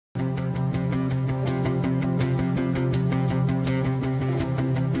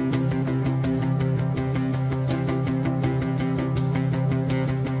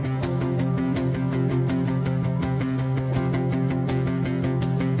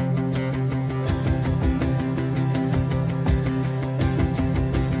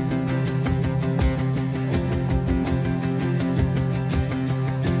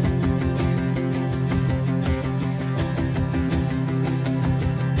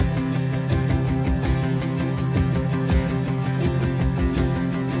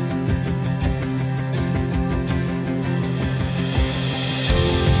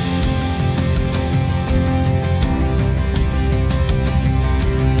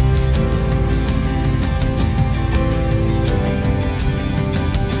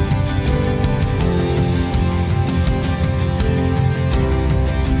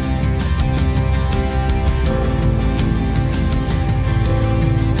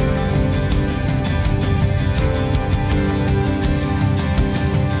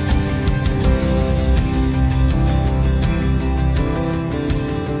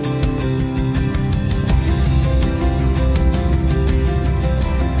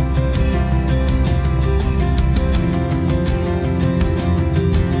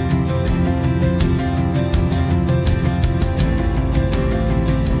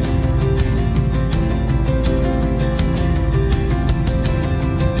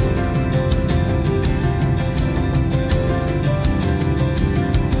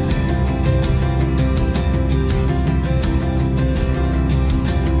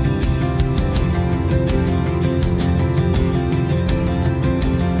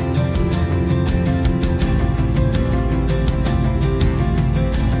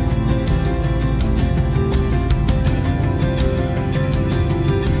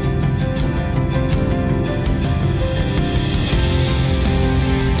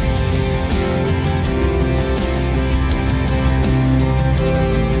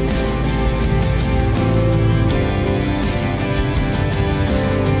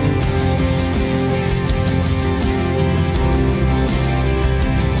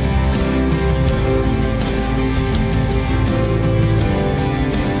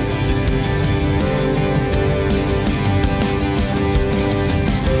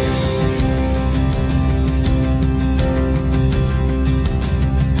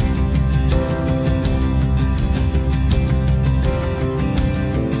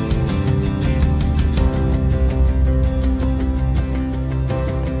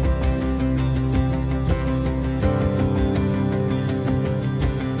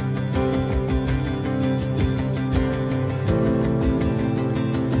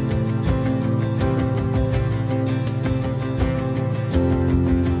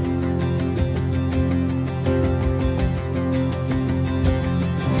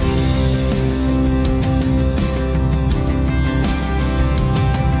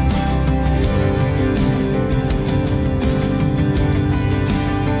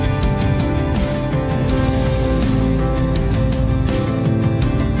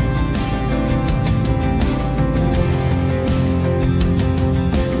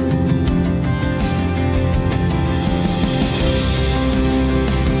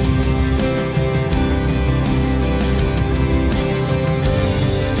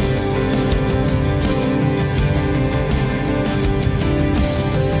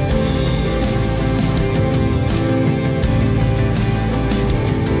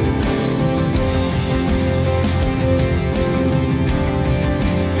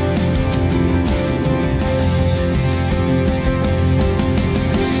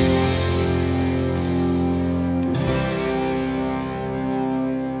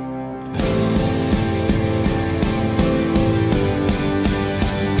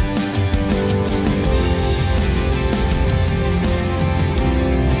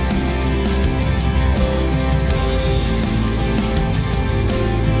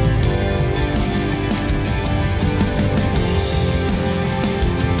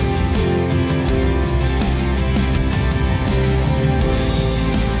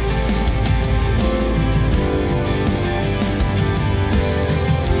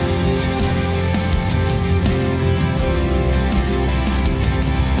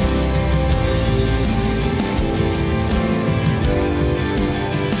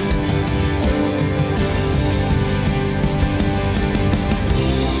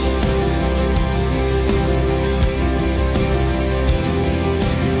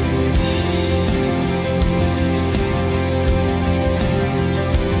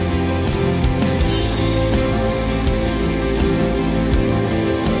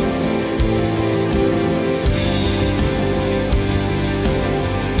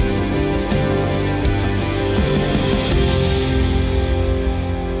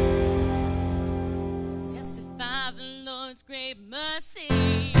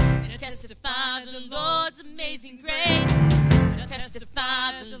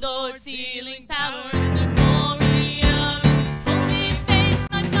Lord's healing power in the glory of His holy face.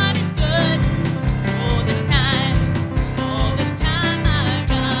 My God is good all the time. All the time, my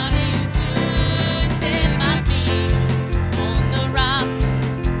God is good. Set my feet on the rock.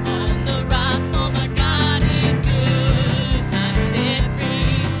 Oh my God is good. I'm set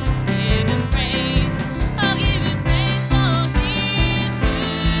free to give Him praise. I'll give Him praise for He is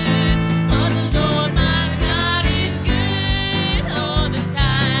good. For the Lord my God is good all the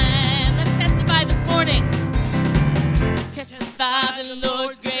time. Let's testify this morning.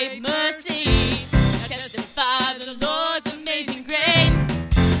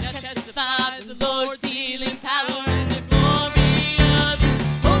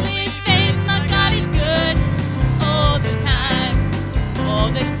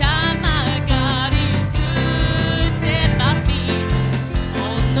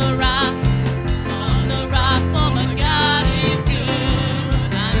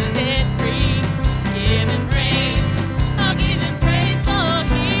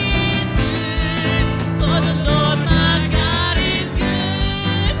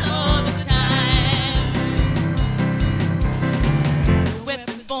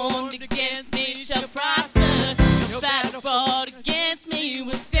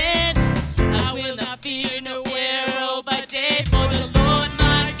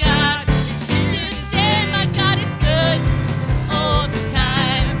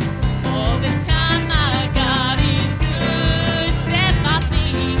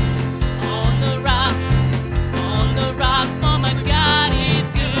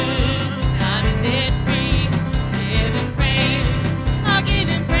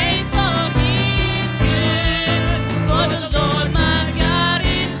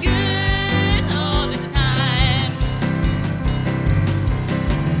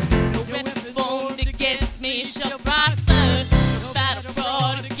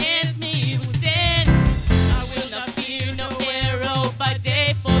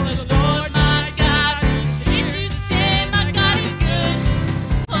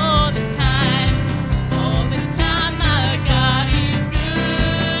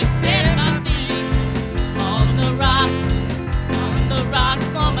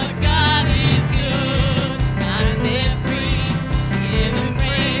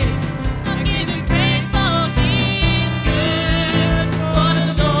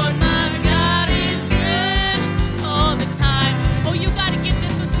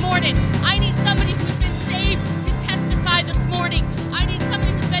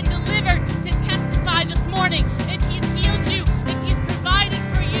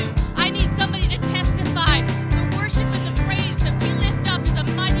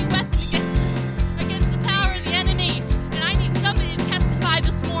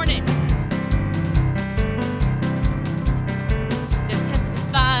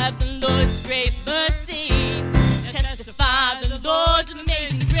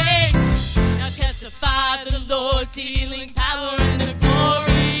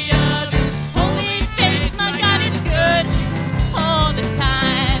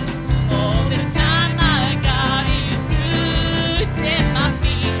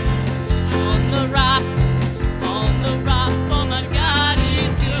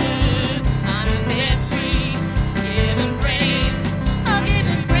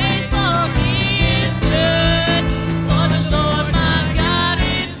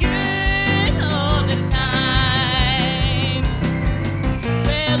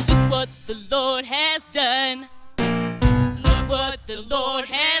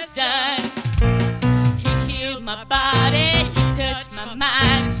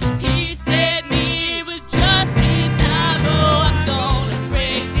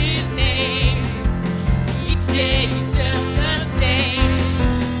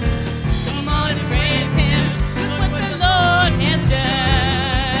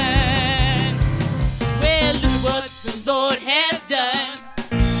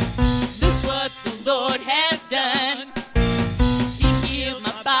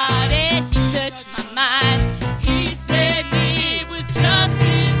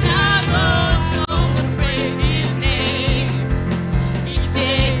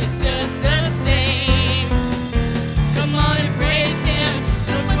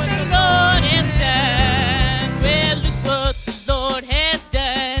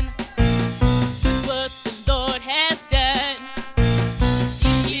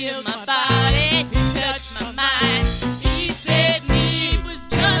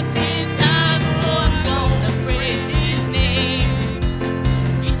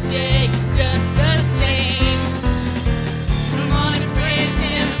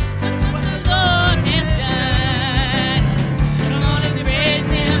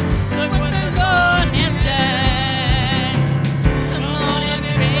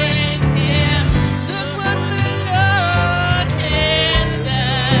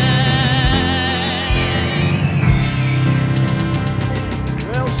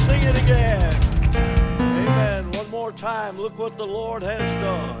 time. Look what the Lord has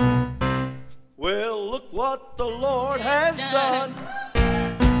done. Well, look what the Lord has done.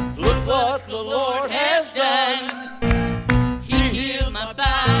 Look what the Lord has done. He healed my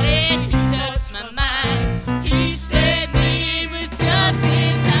body, He touched my mind. He saved me with just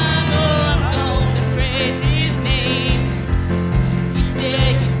in time. Oh, I'm gonna praise His name. Each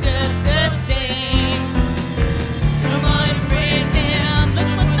day He's just the same. Come on and praise Him.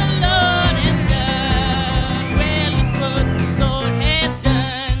 Look what the Lord has done. Well, look what the Lord has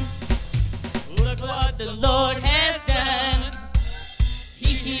done. Look what the Lord has done.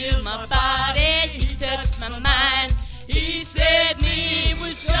 He healed my body, He touched my mind. He saved me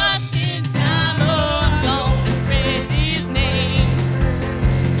was just in time. Oh, I'm gonna praise His name.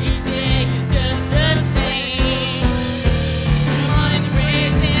 Each day He's just the same. Come on and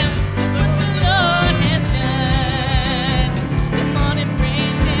praise Him. Look what the Lord has done. Come on and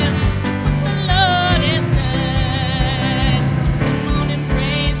praise Him. Look what the Lord has done. Come on and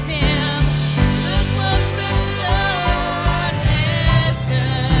praise Him. Look what the Lord has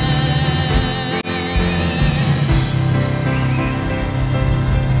done.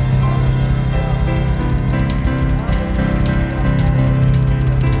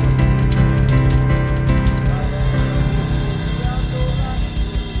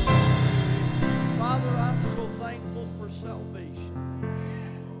 Father, I'm so thankful for salvation.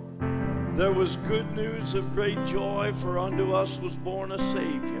 There was good news of great joy, for unto us was born a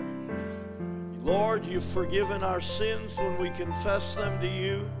Savior. Lord, you've forgiven our sins when we confess them to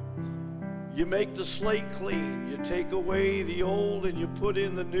you. You make the slate clean. You take away the old and you put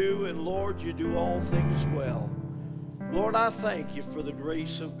in the new, and Lord, you do all things well. Lord, I thank you for the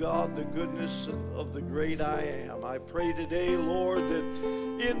grace of God, the goodness of the great I am. I pray today, Lord, that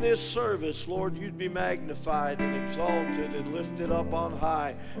in this service, Lord, you'd be magnified and exalted and lifted up on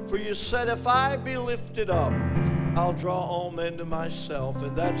high. For you said, if I be lifted up, I'll draw all men to myself.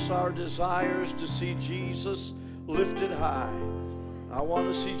 And that's our desire, is to see Jesus lifted high. I want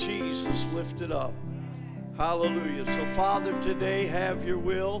to see Jesus lifted up. Hallelujah. So, Father, today have your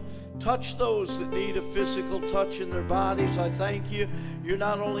will. Touch those that need a physical touch in their bodies. I thank you. You're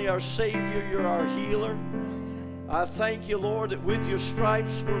not only our Savior, you're our healer. I thank you, Lord, that with your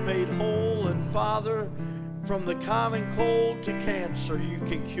stripes we're made whole. And, Father, from the common cold to cancer, you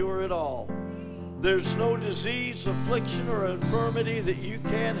can cure it all. There's no disease, affliction, or infirmity that you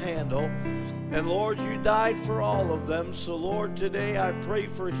can't handle. And, Lord, you died for all of them. So, Lord, today I pray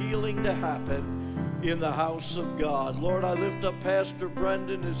for healing to happen in the house of God. Lord, I lift up Pastor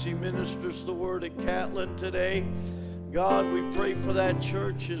Brendan as he ministers the word at Catlin today. God, we pray for that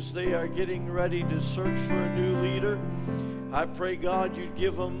church as they are getting ready to search for a new leader. I pray, God, you'd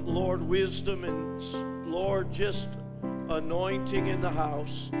give them, Lord, wisdom and, Lord, just anointing in the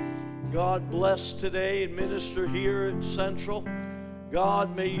house. God, bless today and minister here at Central.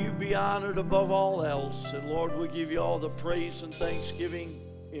 God, may you be honored above all else. And, Lord, we give you all the praise and thanksgiving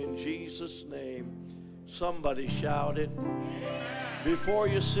in Jesus' name. Somebody shout it. Before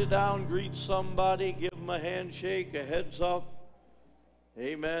you sit down, greet somebody. Give them a handshake, a heads up.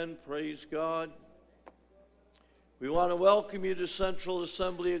 Amen. Praise God. We want to welcome you to Central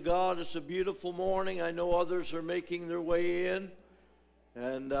Assembly of God. It's a beautiful morning. I know others are making their way in.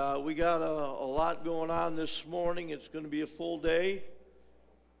 And we got a lot going on this morning. It's going to be a full day.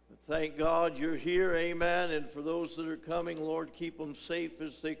 Thank God you're here. Amen. And for those that are coming, Lord, keep them safe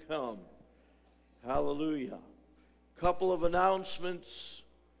as they come. Hallelujah. Couple of announcements.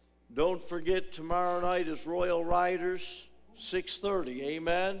 Don't forget, tomorrow night is Royal Riders, 6:30.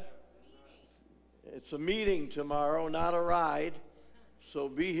 Amen. It's a meeting tomorrow, not a ride. So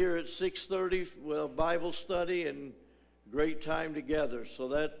be here at 6:30. Well, Bible study and great time together.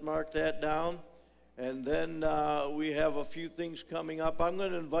 So mark that down. And then we have a few things coming up. I'm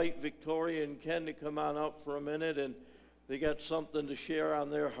going to invite Victoria and Ken to come on up for a minute, and they got something to share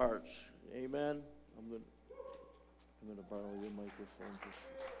on their hearts. Amen. I'm going to borrow your microphone.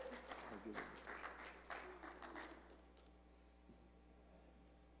 I'll give it.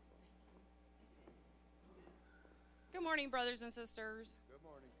 Good morning, brothers and sisters. Good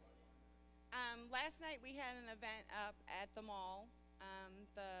morning. Last night we had an event up at the mall,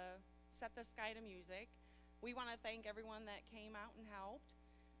 the Set the Sky to Music. We want to thank everyone that came out and helped.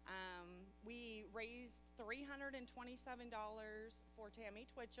 We raised $327 for Tammy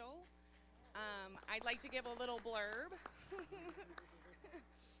Twitchell. I'd like to give a little blurb.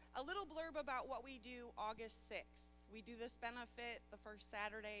 A little blurb about what we do August 6th. We do this benefit the first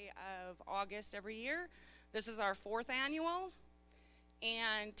Saturday of August every year. This is our 4th annual.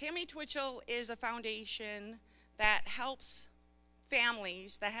 And Tammy Twitchell is a foundation that helps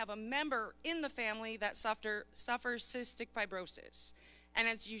families that have a member in the family that suffers cystic fibrosis, and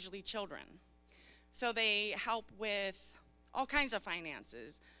it's usually children. So they help with all kinds of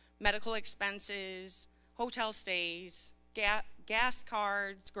finances, medical expenses, hotel stays, gas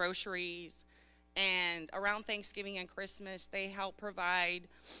cards, groceries, and around Thanksgiving and Christmas, they help provide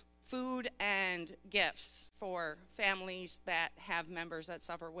food and gifts for families that have members that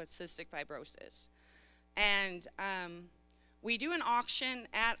suffer with cystic fibrosis. And we do an auction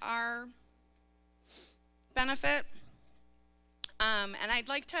at our benefit, and I'd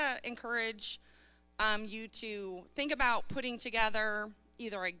like to encourage you to think about putting together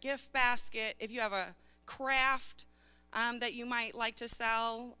either a gift basket, if you have a craft that you might like to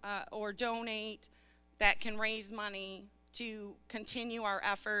sell or donate that can raise money to continue our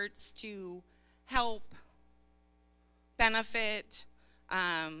efforts to help benefit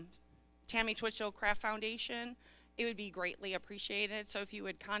Tammy Twitchell Craft Foundation. It would be greatly appreciated. So if you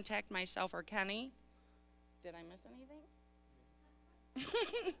would contact myself or Kenny. Did I miss anything?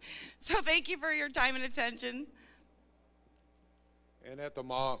 So thank you for your time and attention. And at the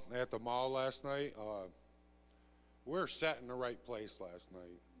mall last night, we're set in the right place last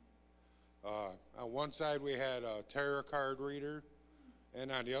night. On one side we had a tarot card reader,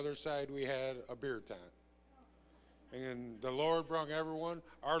 and on the other side we had a beer tent. And the Lord brought everyone.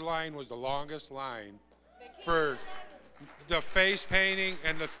 Our line was the longest line for the face painting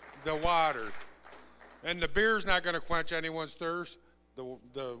and the water. And the beer's not going to quench anyone's thirst.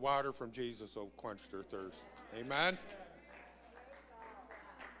 The water from Jesus will quench their thirst. Amen?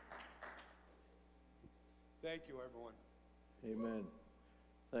 Thank you, everyone. Amen.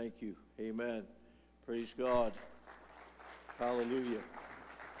 Thank you. Amen. Praise God. Hallelujah.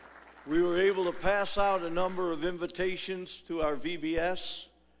 We were able to pass out a number of invitations to our VBS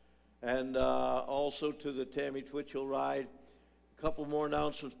and also to the Tammy Twitchell ride. A couple more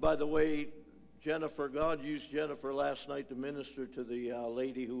announcements. By the way, Jennifer, God used Jennifer last night to minister to the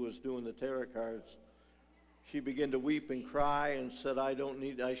lady who was doing the tarot cards. She began to weep and cry and said, I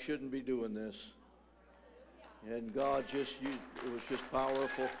shouldn't be doing this. And God it was just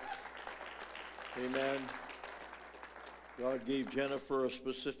powerful. Amen. God gave Jennifer a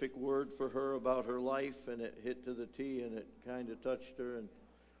specific word for her about her life, and it hit to the T, and it kind of touched her, and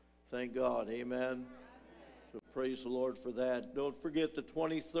thank God. Amen. So praise the Lord for that. Don't forget the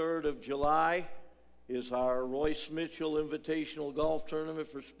 23rd of July is our Royce Mitchell Invitational Golf Tournament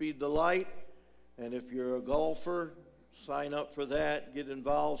for Speed the Light. And if you're a golfer, sign up for that. Get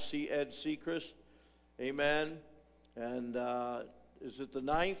involved. See Ed Sechrist. Amen. And is it the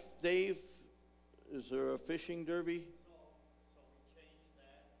 9th, Dave? Is there a fishing derby? So we changed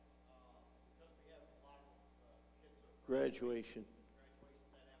that because we have a lot of kids that Graduation.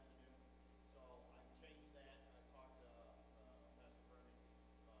 that afternoon. So I changed that. I talked to Pastor Vernon.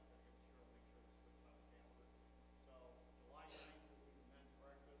 He's going to make sure it's switched on the calendar. So July 9th will be the men's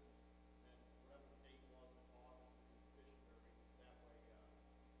breakfast, and then whatever the date was in August will be the fishing derby. That way, men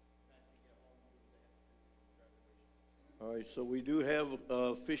can get home and do what they have to do for the graduation. All right, so we do have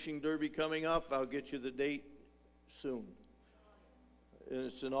a fishing derby coming up. I'll get you the date soon. And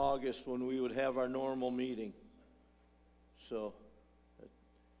it's in August when we would have our normal meeting. So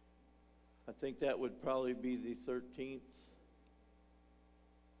I think that would probably be the 13th.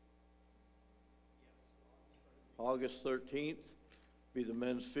 August 13th be the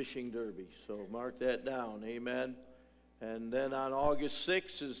men's fishing derby. So mark that down. Amen. And then on August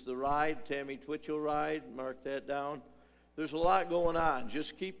 6th is the ride, Tammy Twitchell ride. Mark that down. There's a lot going on.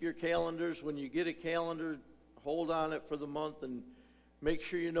 Just keep your calendars. When you get a calendar, hold on it for the month and make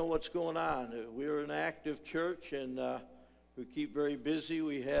sure you know what's going on. We're an active church, and we keep very busy.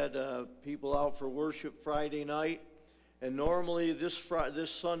 We had people out for worship Friday night, and normally this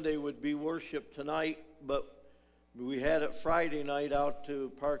Sunday would be worship tonight, but we had it Friday night out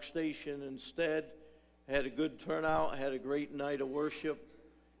to Park Station instead. Had a good turnout, had a great night of worship.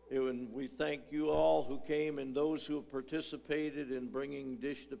 And we thank you all who came and those who have participated in bringing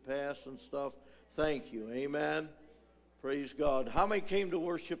dish to pass and stuff. Thank you. Amen. Praise God. How many came to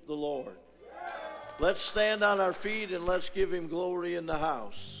worship the Lord? Let's stand on our feet and let's give him glory in the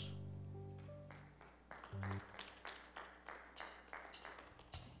house.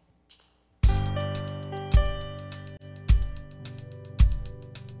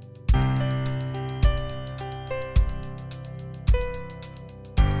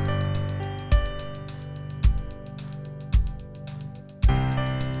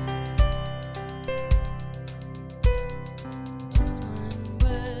 Just one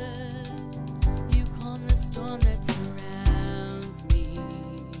word, you calm the storm that surrounds me.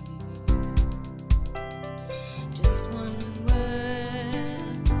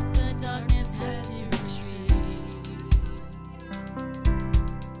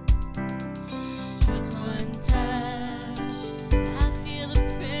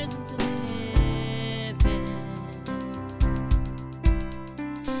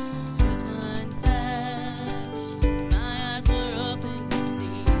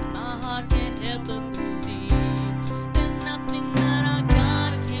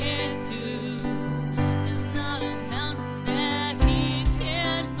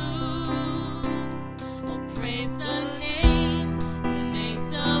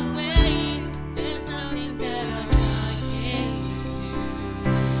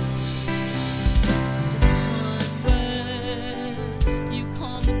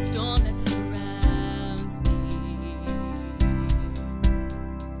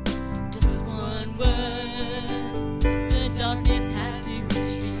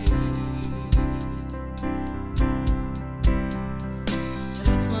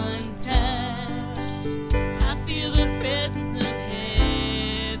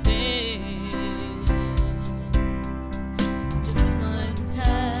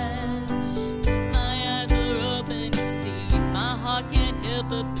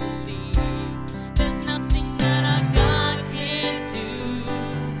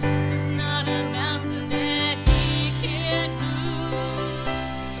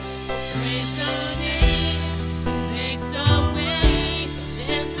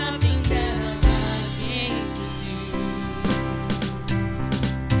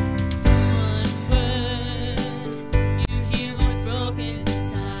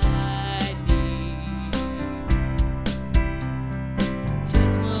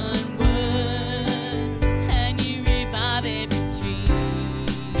 Just one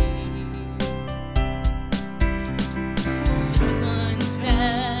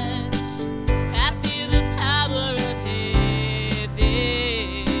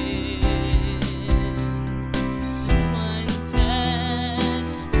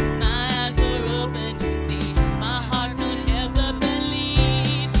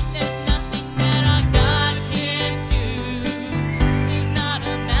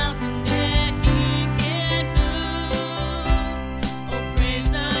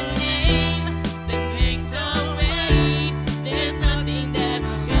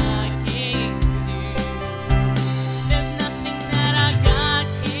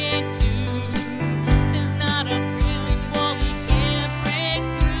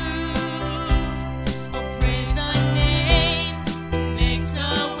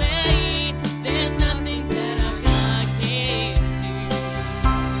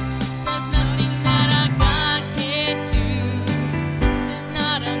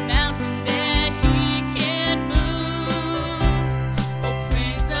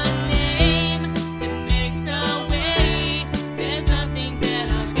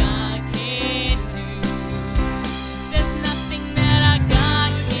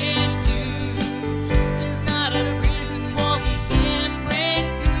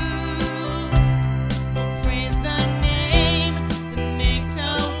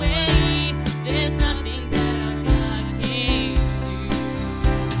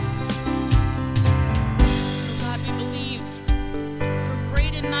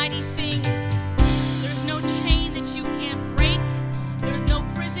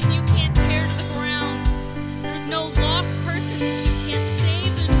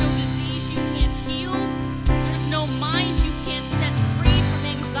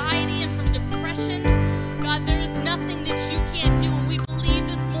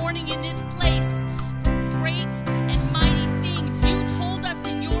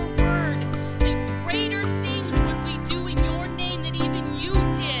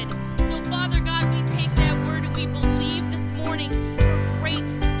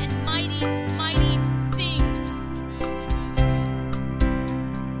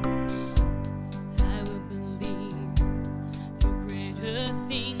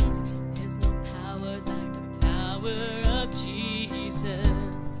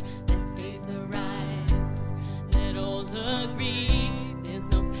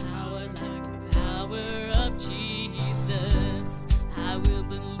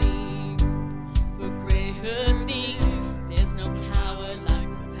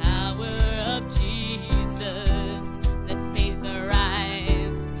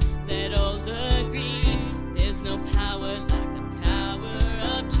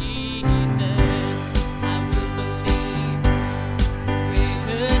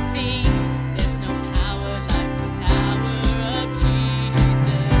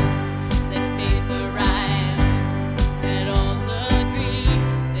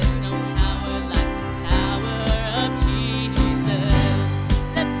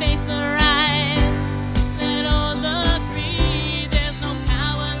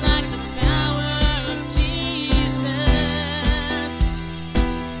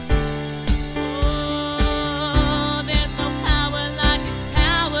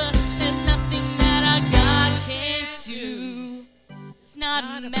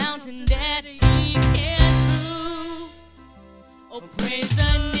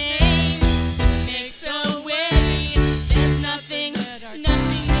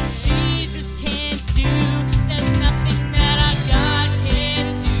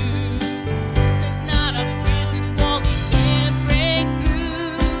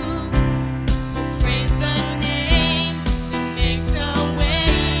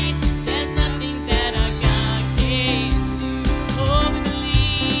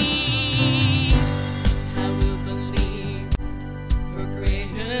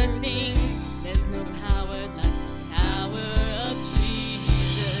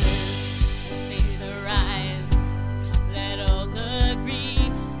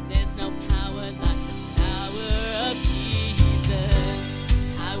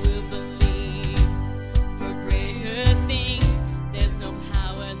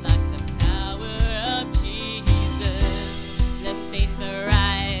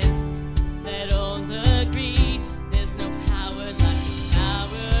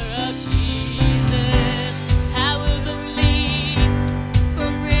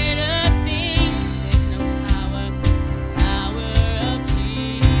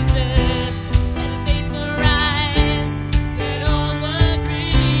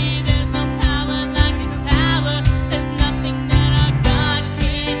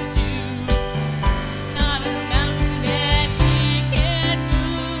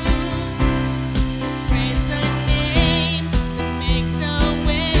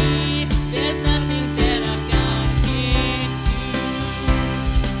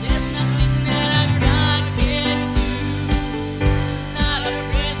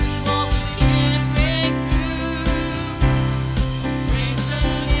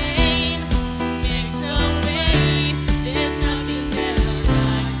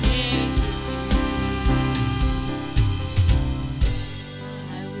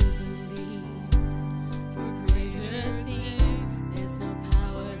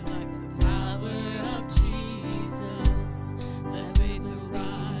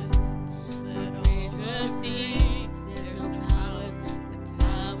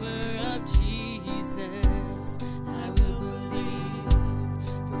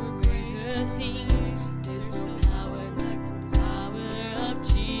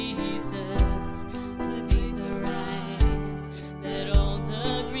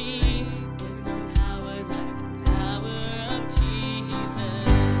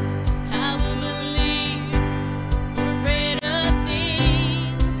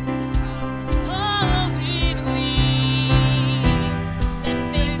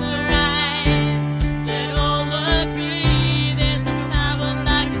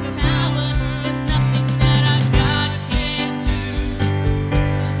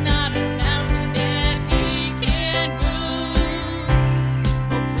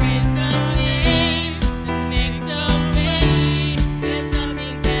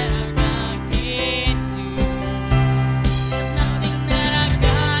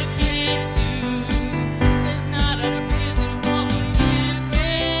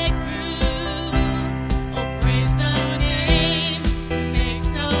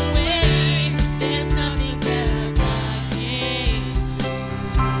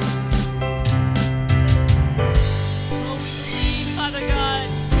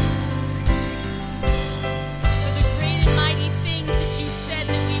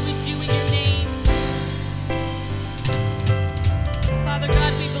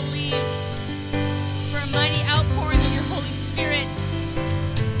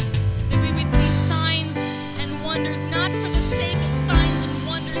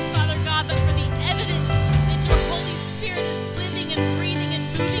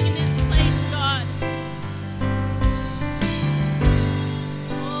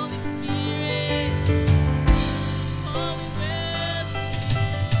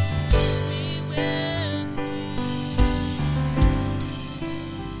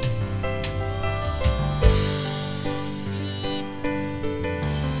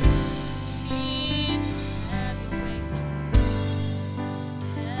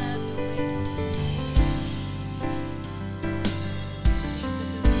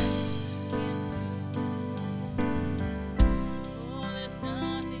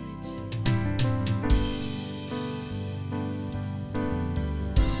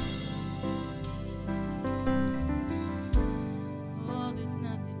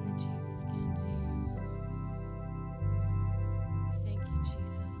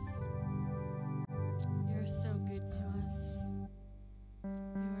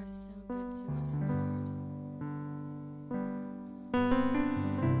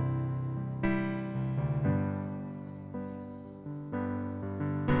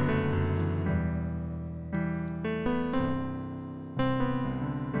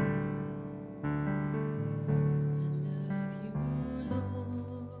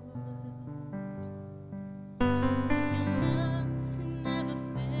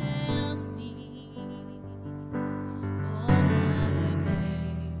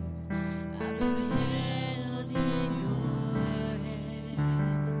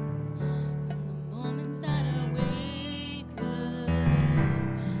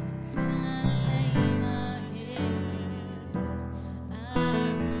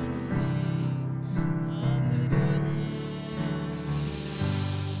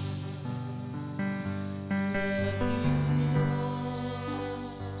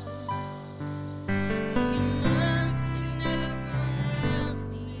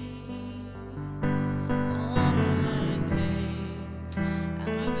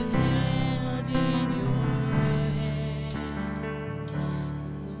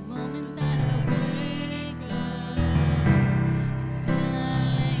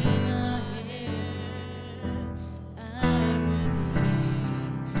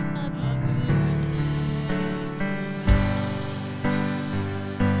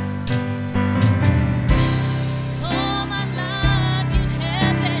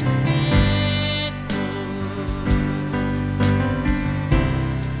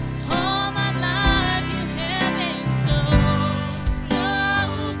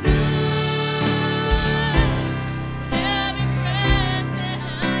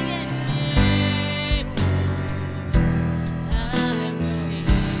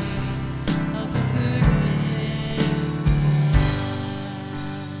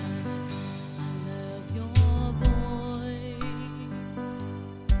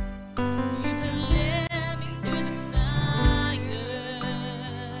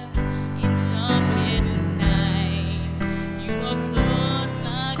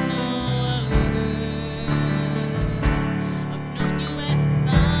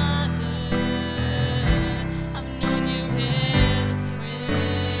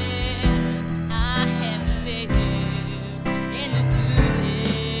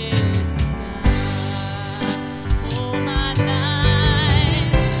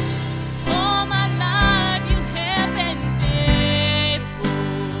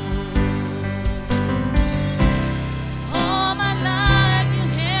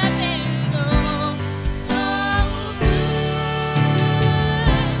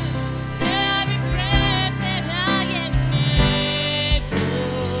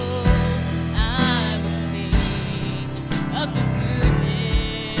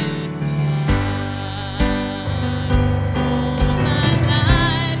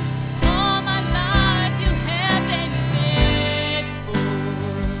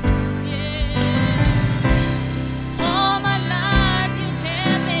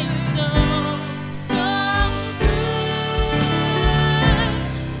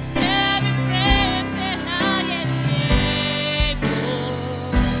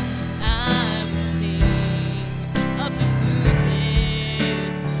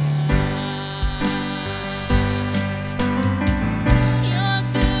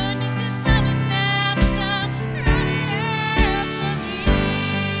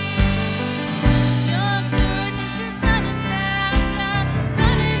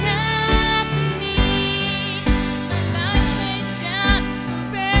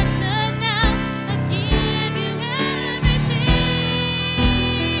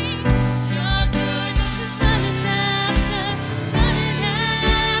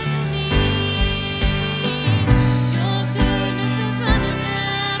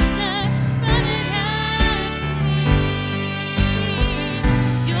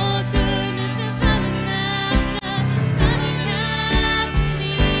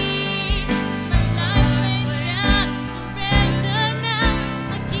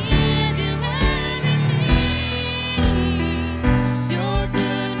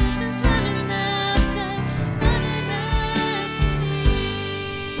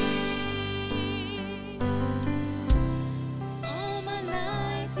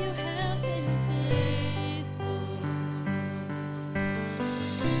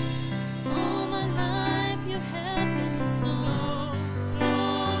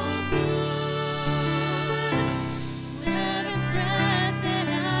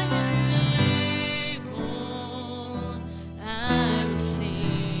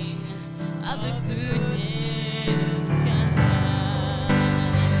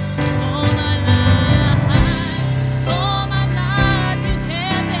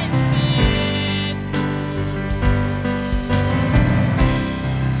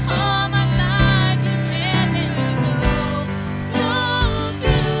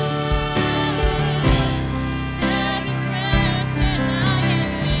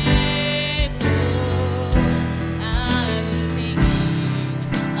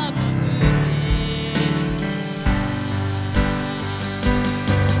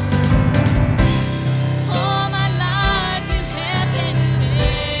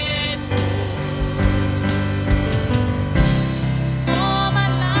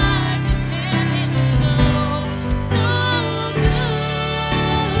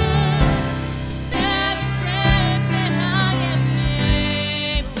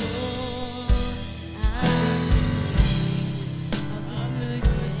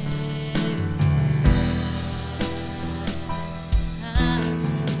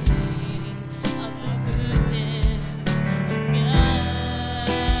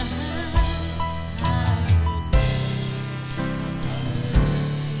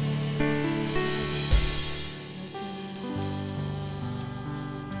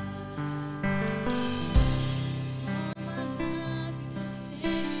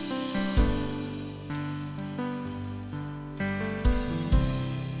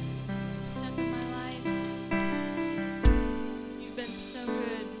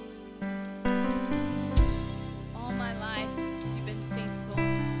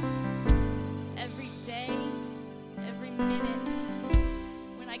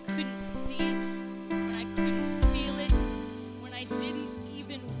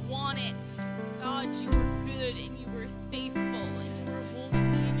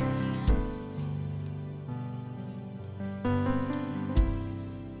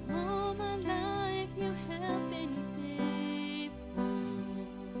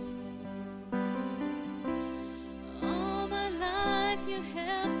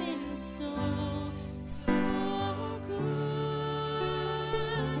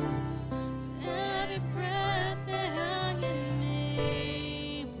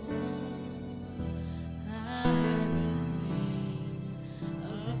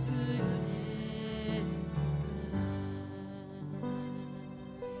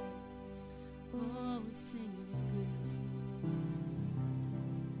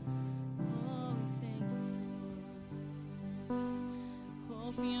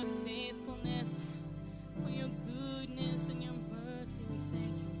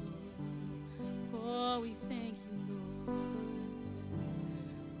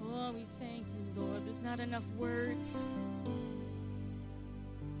not enough words.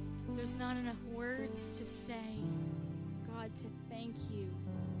 There's not enough words to say, God, to thank you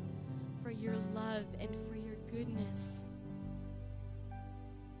for your love and for your goodness.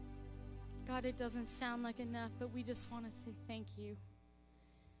 God, it doesn't sound like enough, but we just want to say thank you.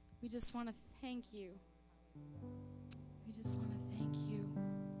 We just want to thank you. We just want to thank you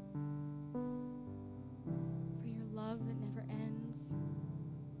for your love that never ends,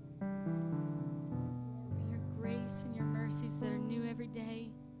 for your grace and your mercies that are new every day,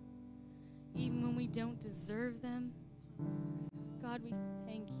 even when we don't deserve them. God, we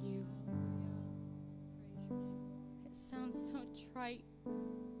thank you. It sounds so trite,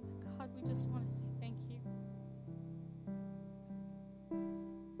 but God, we just want to say thank you.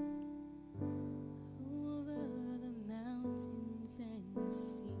 Over the mountains and the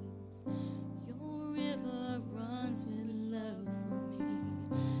seas, your river runs with love for me,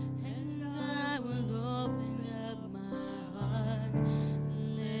 and I will open up my heart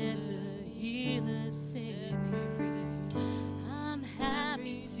and let the healer set me free. I'm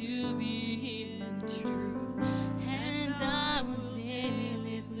happy to be in truth, and I will daily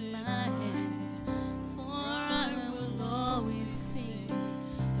lift my hands, for I will always sing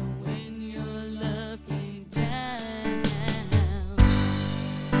when your love came down.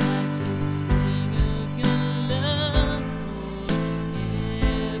 I could sing of your love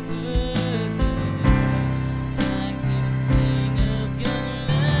forever. I could sing of your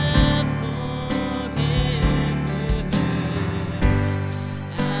love forever.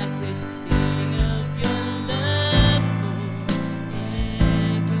 I could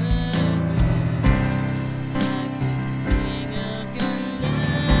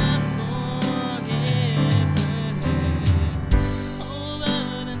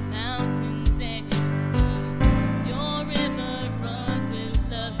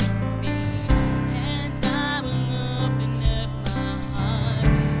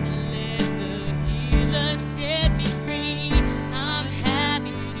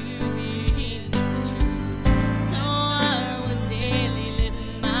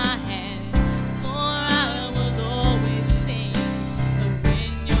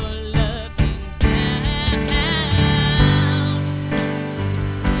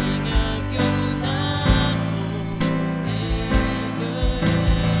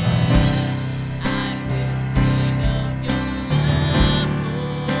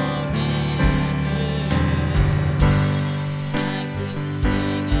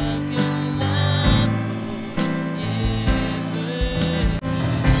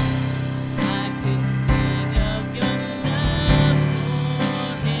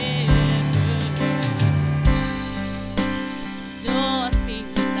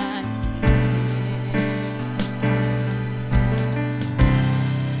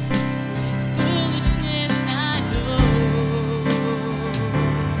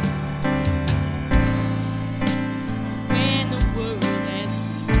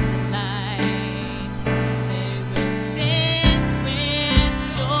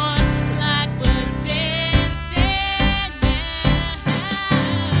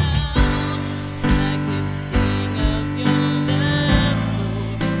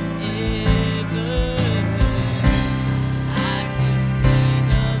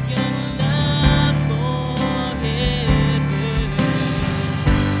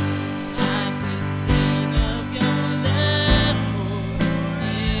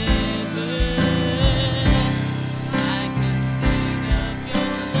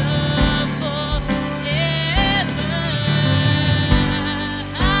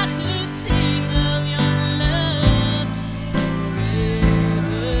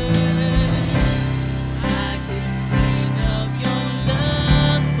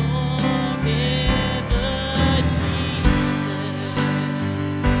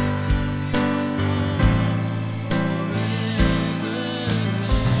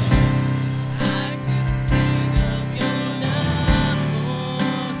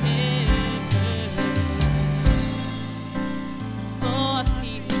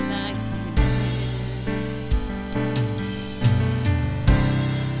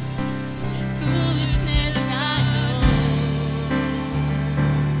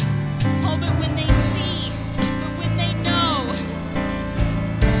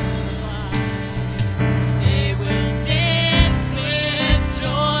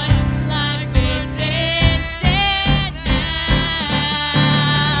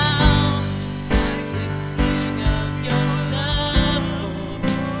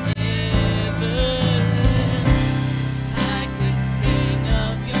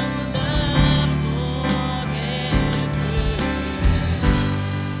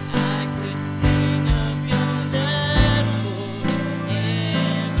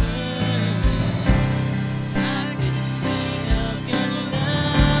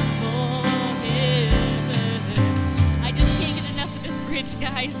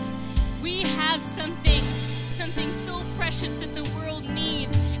realize we have something so precious that the world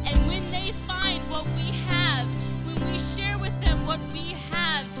needs. And when they find what we have, when we share with them what we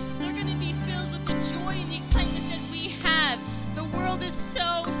have, they're going to be filled with the joy and the excitement that we have. The world is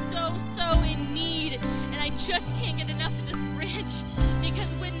so in need, and I just can't get enough of this branch,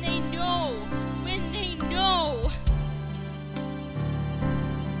 because when they know,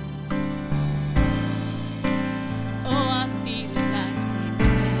 oh, I feel like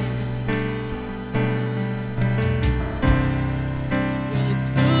dancing. Well, it's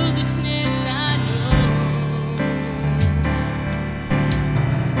foolishness, I know.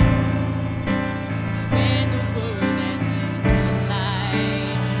 When the world has seen the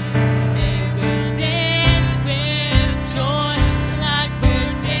lights, they will dance with joy like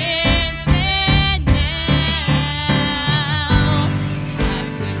we're dancing now. I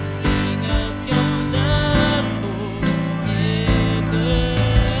could sing of your love forever.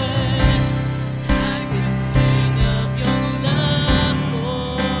 I could sing of your love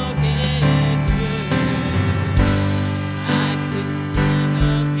forever. I could sing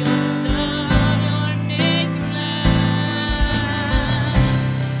of your love, your amazing love.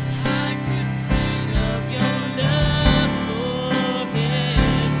 I could sing of your love forever.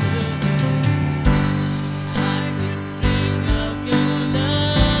 I could sing of your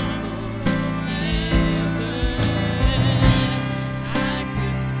love forever. I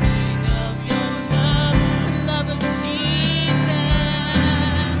could sing of your love of Jesus.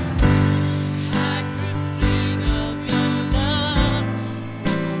 I could sing of your love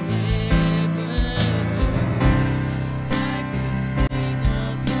forever. I could sing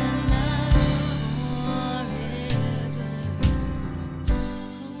of your love forever.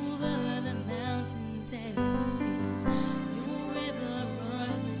 Over the mountains and the seas, your river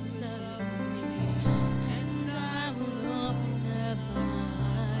runs with love for me, and I will open up my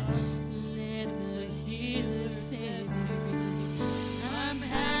heart, let the healer set me free. I'm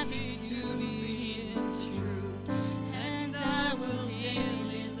happy to be in truth, and I will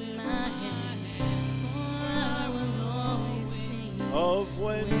daily lift my hands, for I will always sing Of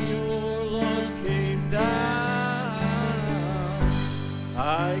when your love came down,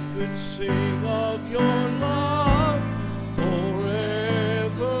 I could sing of your love forever.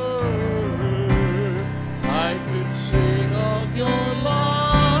 I could sing of your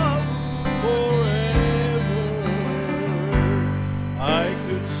love forever. I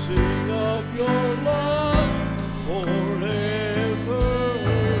could sing of your love forever.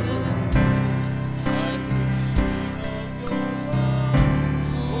 I could sing of your love forever.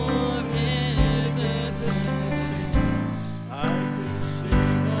 I could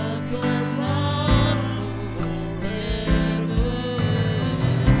sing of your love forever.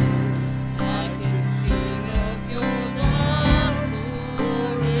 I could sing of your love forever.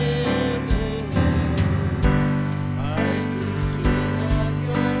 I could sing of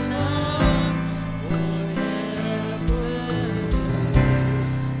your love forever.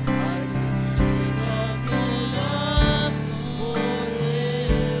 I could sing of your love forever.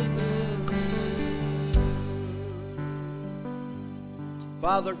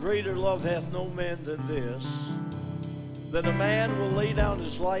 Father, greater love hath no man than this, that a man will lay down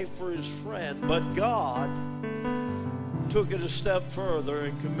his life for his friend. But God took it a step further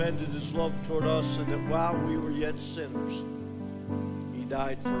and commended his love toward us, and that while we were yet sinners, he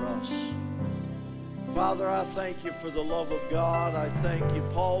died for us. Father, I thank you for the love of God. I thank you.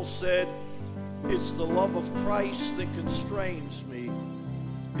 Paul said, it's the love of Christ that constrains me.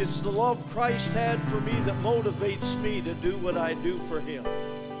 It's the love Christ had for me that motivates me to do what I do for him.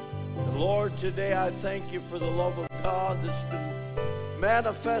 And Lord, today I thank you for the love of God that's been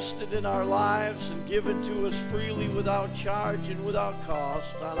manifested in our lives and given to us freely without charge and without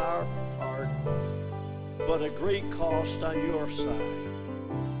cost on our part, but a great cost on your side.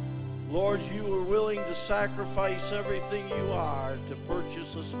 Lord, you were willing to sacrifice everything you are to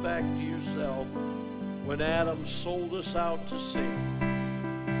purchase us back to yourself when Adam sold us out to sea.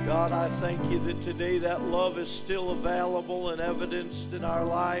 God, I thank you that today that love is still available and evidenced in our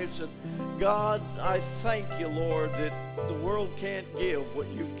lives. And God, I thank you, Lord, that the world can't give what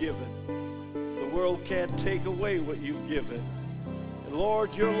you've given. The world can't take away what you've given. And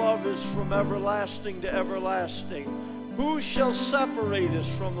Lord, your love is from everlasting to everlasting. Who shall separate us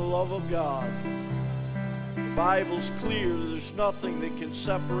from the love of God? The Bible's clear. There's nothing that can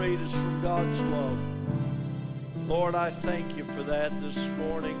separate us from God's love. Lord, I thank you for that this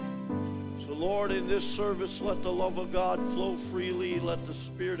morning. So, Lord, in this service, let the love of God flow freely. Let the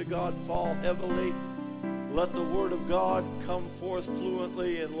Spirit of God fall heavily. Let the Word of God come forth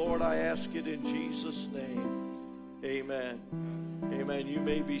fluently. And, Lord, I ask it in Jesus' name. Amen. Amen. You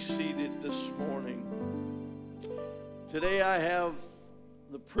may be seated this morning. Today I have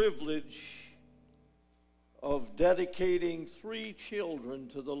the privilege of dedicating 3 children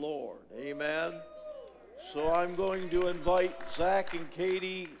to the Lord. Amen. So I'm going to invite Zach and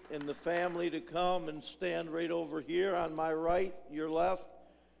Katie and the family to come and stand right over here on my right, your left,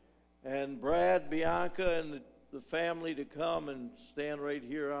 and Brad, Bianca, and the family to come and stand right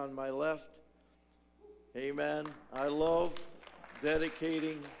here on my left. Amen. I love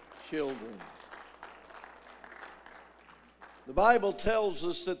dedicating children. The Bible tells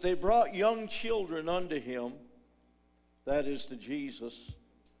us that they brought young children unto him, that is to Jesus,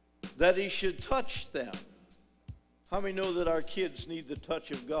 that he should touch them. How many know that our kids need the touch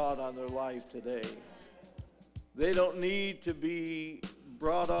of God on their life today? They don't need to be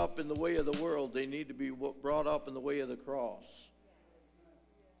brought up in the way of the world. They need to be brought up in the way of the cross.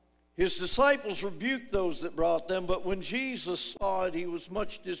 His disciples rebuked those that brought them, but when Jesus saw it, he was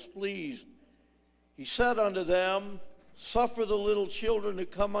much displeased. He said unto them, Suffer the little children to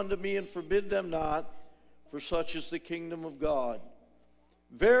come unto me, and forbid them not, for such is the kingdom of God.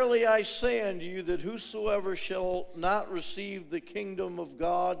 Verily I say unto you, that whosoever shall not receive the kingdom of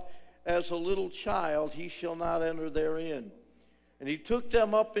God as a little child, he shall not enter therein. And he took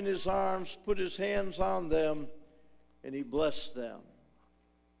them up in his arms, put his hands on them, and he blessed them.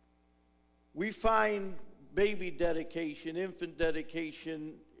 We find baby dedication, infant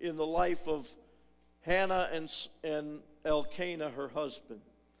dedication, in the life of Hannah and Elkanah, her husband.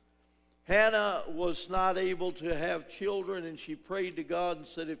 Hannah was not able to have children, and she prayed to God and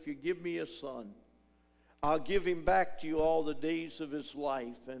said, if you give me a son, I'll give him back to you all the days of his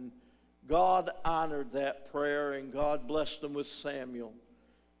life. And God honored that prayer, and God blessed him with Samuel.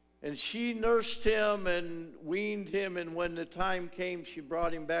 And she nursed him and weaned him, and when the time came, she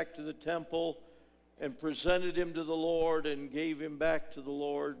brought him back to the temple and presented him to the Lord and gave him back to the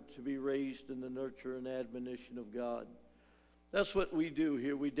Lord to be raised in the nurture and admonition of God. That's what we do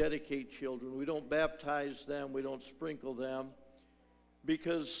here. We dedicate children. We don't baptize them. We don't sprinkle them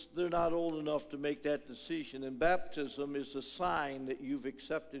because they're not old enough to make that decision. And baptism is a sign that you've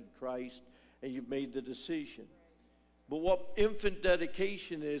accepted Christ and you've made the decision. But what infant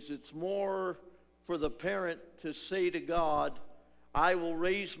dedication is, it's more for the parent to say to God, I will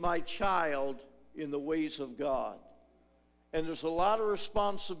raise my child in the ways of God. And there's a lot of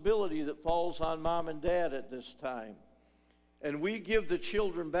responsibility that falls on mom and dad at this time. And we give the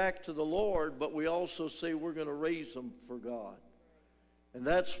children back to the Lord, but we also say we're going to raise them for God. And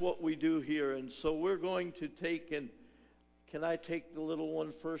that's what we do here. And so we're going to take, and can I take the little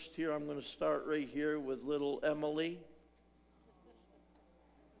one first here? I'm going to start right here with little Emily.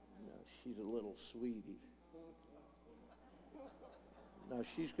 No, she's a little sweetie. Now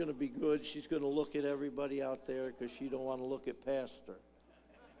she's going to be good. She's going to look at everybody out there because she don't want to look at Pastor.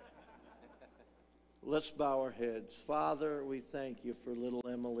 Let's bow our heads. Father, we thank you for little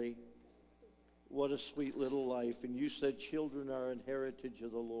Emily. What a sweet little life. And you said children are an heritage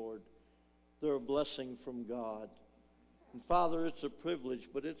of the Lord. They're a blessing from God. And Father, it's a privilege,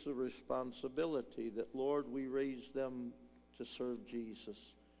 but it's a responsibility that, Lord, we raise them to serve Jesus.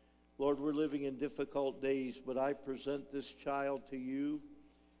 Lord, we're living in difficult days, but I present this child to you.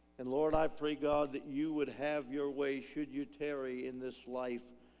 And Lord, I pray, God, that you would have your way should you tarry in this life.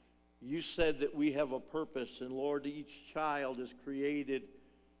 You said that we have a purpose, and Lord, each child is created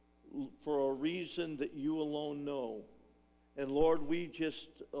for a reason that you alone know. And Lord, we just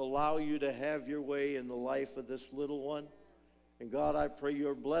allow you to have your way in the life of this little one. And God, I pray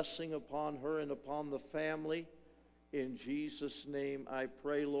your blessing upon her and upon the family. In Jesus' name I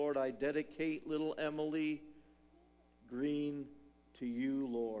pray, Lord. I dedicate little Emily Green to you,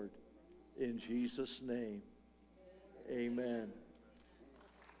 Lord. In Jesus' name, amen.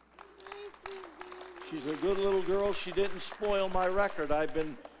 She's a good little girl. She didn't spoil my record. I've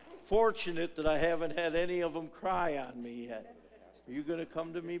been fortunate that I haven't had any of them cry on me yet. Are you going to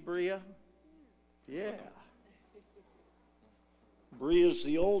come to me, Bria? Yeah. Bria's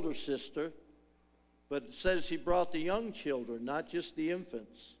the older sister, but it says he brought the young children, not just the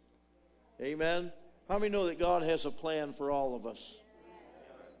infants. Amen. How many know that God has a plan for all of us?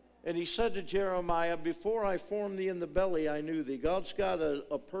 And he said to Jeremiah, before I formed thee in the belly, I knew thee. God's got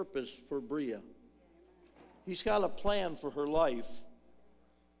a purpose for Bria. He's got a plan for her life.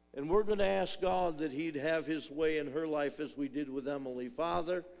 And we're going to ask God that he'd have his way in her life as we did with Emily.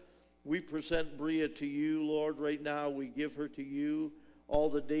 Father, we present Bria to you, Lord, right now. We give her to you all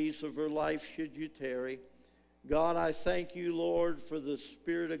the days of her life should you tarry. God, I thank you, Lord, for the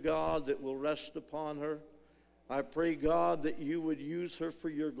Spirit of God that will rest upon her. I pray, God, that you would use her for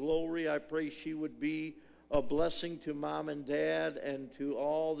your glory. I pray she would be a blessing to Mom and Dad and to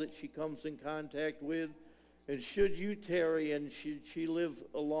all that she comes in contact with. And should you tarry and should she live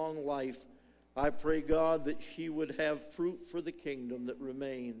a long life, I pray, God, that she would have fruit for the kingdom that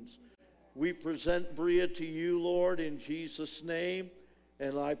remains. We present Bria to you, Lord, in Jesus' name.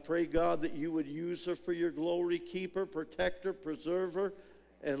 And I pray, God, that you would use her for your glory. Keep her, protect her, preserve her.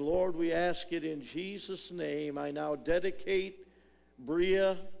 And, Lord, we ask it in Jesus' name. I now dedicate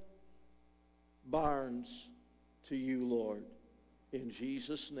Bria Barnes to you, Lord. In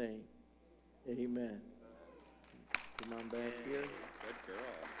Jesus' name, amen. Come on back here. Good girl.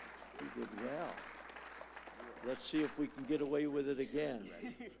 You did well. Let's see if we can get away with it again.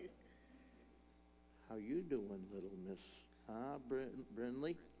 How you doing, little miss? Huh,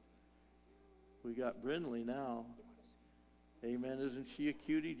 Brinley? We got Brinley now. Amen. Isn't she a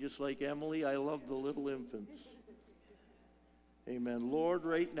cutie just like Emily? I love the little infants. Amen. Lord,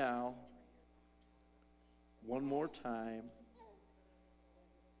 right now, one more time,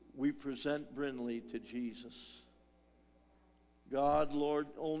 we present Brinley to Jesus. God, Lord,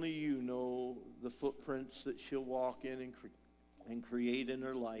 only you know the footprints that she'll walk in and create in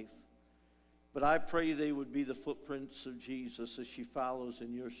her life. But I pray they would be the footprints of Jesus as she follows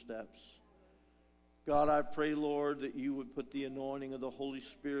in your steps. God, I pray, Lord, that you would put the anointing of the Holy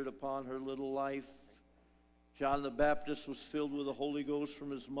Spirit upon her little life. John the Baptist was filled with the Holy Ghost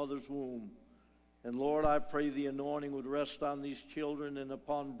from his mother's womb. And Lord, I pray the anointing would rest on these children and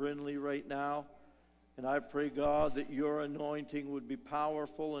upon Brinley right now. And I pray, God, that your anointing would be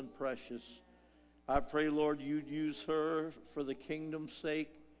powerful and precious. I pray, Lord, you'd use her for the kingdom's sake.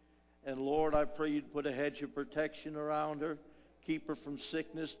 And Lord, I pray you'd put a hedge of protection around her. Keep her from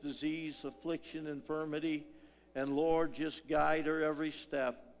sickness, disease, affliction, infirmity. And Lord, just guide her every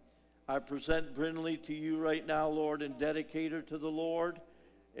step. I present Brinley to you right now, Lord, and dedicate her to the Lord.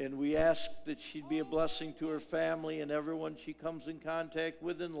 And we ask that she'd be a blessing to her family and everyone she comes in contact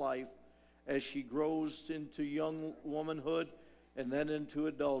with in life as she grows into young womanhood and then into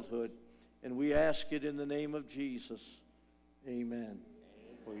adulthood. And we ask it in the name of Jesus. Amen.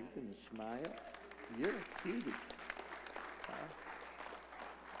 Well, you can smile. You're a cutie.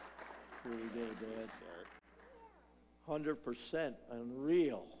 Here we go, Dad. 100%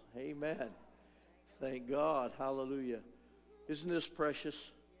 unreal. Amen. Thank God. Hallelujah. Isn't this precious?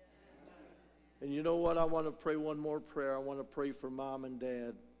 And you know what? I want to pray one more prayer. I want to pray for Mom and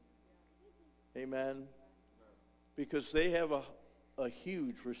Dad. Amen. Because they have a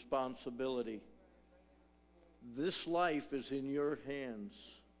huge responsibility. This life is in your hands.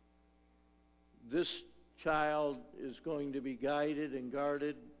 This child is going to be guided and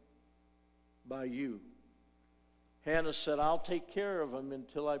guarded by you. Hannah said, I'll take care of him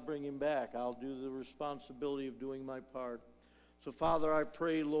until I bring him back. I'll do the responsibility of doing my part. So, Father, I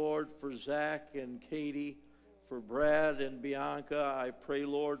pray, Lord, for Zach and Katie, for Brad and Bianca. I pray,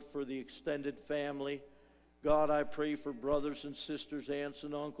 Lord, for the extended family. God, I pray for brothers and sisters, aunts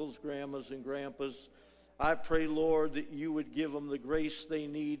and uncles, grandmas and grandpas. I pray, Lord, that you would give them the grace they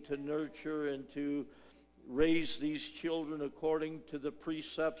need to nurture and to raise these children according to the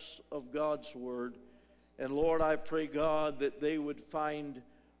precepts of God's word. And Lord, I pray, God, that they would find,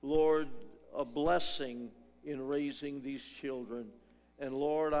 Lord, a blessing in raising these children. And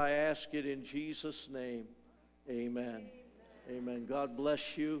Lord, I ask it in Jesus' name. Amen. Amen. God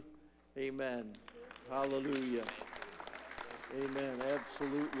bless you. Amen. Hallelujah. Amen.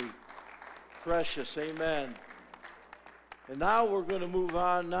 Absolutely. Precious. Amen. And now we're going to move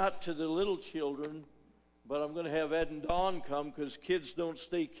on, not to the little children, but I'm going to have Ed and Dawn come because kids don't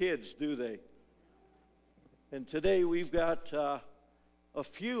stay kids, do they? And today we've got a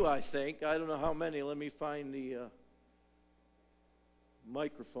few, I think. I don't know how many. Let me find the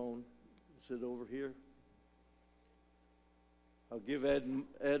microphone. Is it over here? I'll give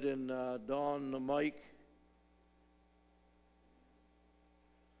Ed and Dawn the mic.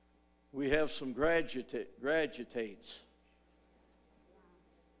 We have some graduates.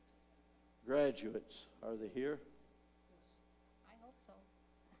 Graduates. Are they here? I hope so.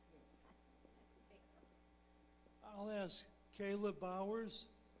 I'll ask Caleb Bowers.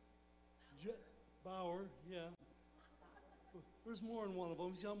 Bauer, yeah. There's more than one of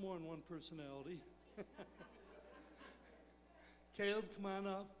them. He's got more than one personality. Caleb, come on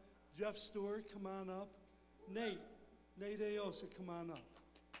up. Jeff Stewart, come on up. Nate Aosa, come on up.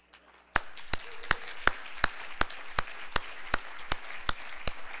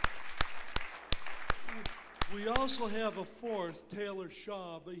 We also have a fourth, Taylor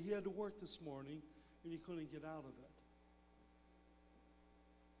Shaw, but he had to work this morning and he couldn't get out of it.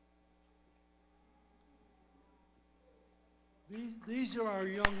 These are our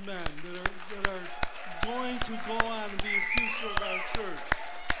young men that are going to go on and be a future of our church.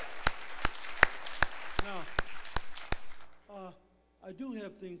 Now, I do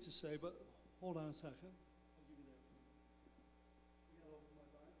have things to say, but hold on a second. I'll give you that. You gotta open my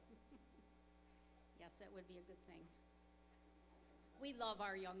Bible. Yes, that would be a good thing. We love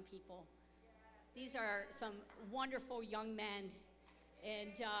our young people. These are some wonderful young men,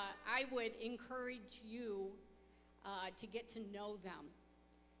 and I would encourage you to get to know them.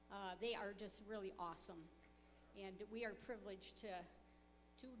 They are just really awesome, and we are privileged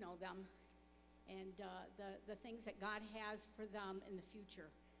to know them and the things that God has for them in the future.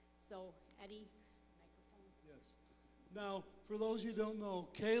 So, Eddie, microphone. Yes. Now, for those you don't know,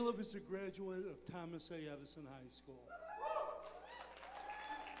 Caleb is a graduate of Thomas A. Edison High School.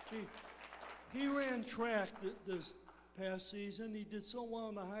 He ran track this past season. He did so well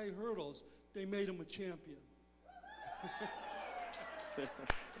in the high hurdles, they made him a champion.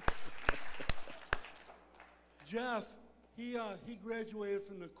 Jeff, he graduated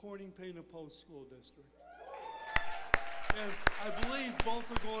from the Corning Payne Post School District. And I believe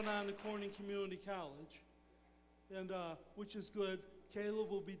both are going on to Corning Community College, and which is good. Caleb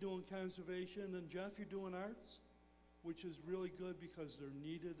will be doing conservation, and Jeff, you're doing arts, which is really good because they're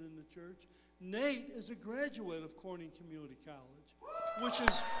needed in the church. Nate is a graduate of Corning Community College, which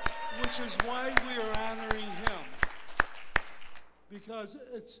is why we are honoring him, because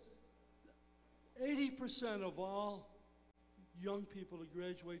it's 80% of all young people that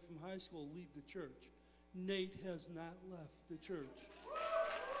graduate from high school leave the church. Nate has not left the church.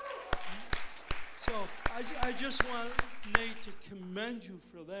 So I just want Nate to commend you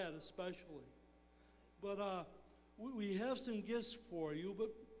for that especially. But we have some gifts for you,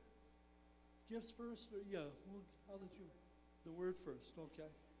 but gifts first? Or, yeah, I'll let you, the word first, okay.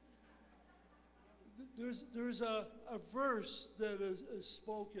 There's a verse that is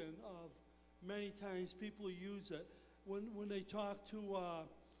spoken of many times. People use it when they talk to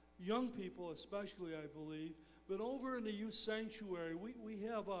young people especially, I believe. But over in the youth sanctuary, we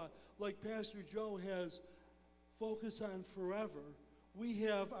have, like Pastor Joe has Focus on Forever, we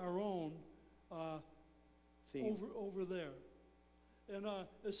have our own over there. And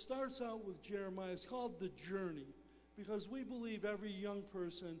it starts out with Jeremiah. It's called The Journey, because we believe every young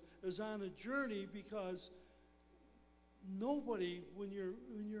person is on a journey, because nobody, when you're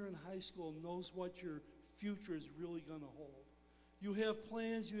in high school, knows what your future is really going to hold. You have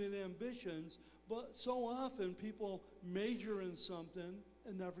plans, you have ambitions, but so often people major in something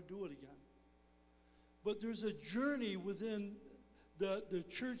and never do it again. But there's a journey within the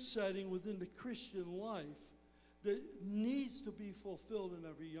church setting, within the Christian life, that needs to be fulfilled in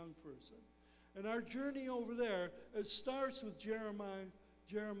every young person. And our journey over there, it starts with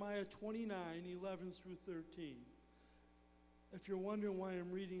Jeremiah 29, 11 through 13. If you're wondering why I'm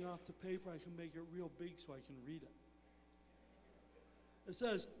reading off the paper, I can make it real big so I can read it. It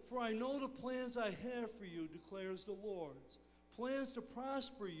says, "For I know the plans I have for you, declares the Lord. Plans to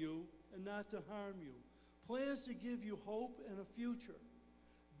prosper you and not to harm you. Plans to give you hope and a future.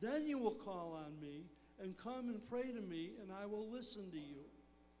 Then you will call on me and come and pray to me, and I will listen to you."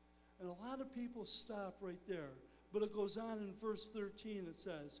 And a lot of people stop right there. But it goes on in verse 13. It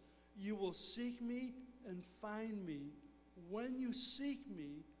says, "You will seek me and find me when you seek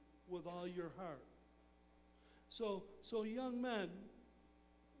me with all your heart." So young men,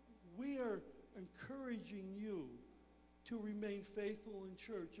 we are encouraging you to remain faithful in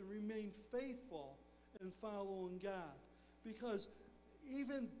church and remain faithful in following God. Because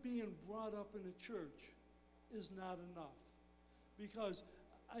even being brought up in a church is not enough. Because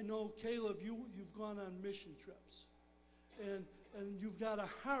I know, Caleb, you've gone on mission trips. And you've got a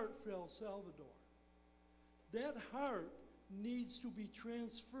heart for El Salvador. That heart needs to be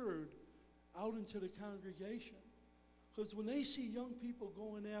transferred out into the congregation. Because when they see young people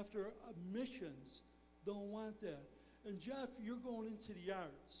going after missions, they'll want that. And Jeff, you're going into the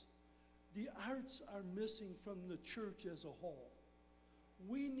arts. The arts are missing from the church as a whole.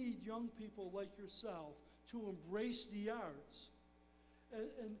 We need young people like yourself to embrace the arts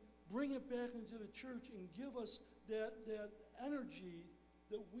and bring it back into the church and give us that energy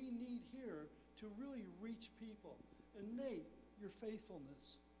that we need here to really reach people. And Nate, your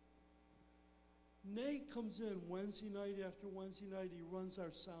faithfulness. Nate comes in Wednesday night after Wednesday night. He runs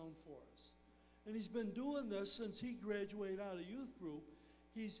our sound for us. And he's been doing this since he graduated out of youth group.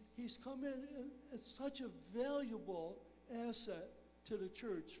 He's come in, and it's such a valuable asset to the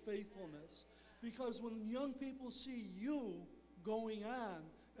church, faithfulness. Because when young people see you going on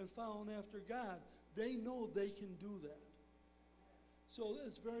and following after God, they know they can do that. So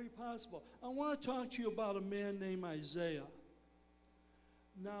it's very possible. I want to talk to you about a man named Isaiah.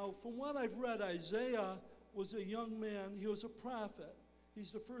 Now, from what I've read, Isaiah was a young man. He was a prophet.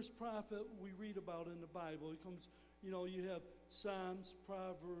 He's the first prophet we read about in the Bible. He comes, you have Psalms,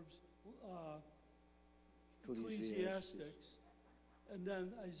 Proverbs, Ecclesiastes, and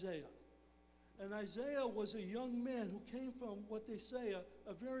then Isaiah. And Isaiah was a young man who came from what they say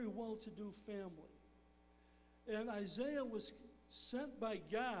a very well-to-do family. And Isaiah was sent by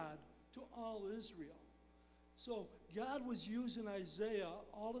God to all Israel. So God was using Isaiah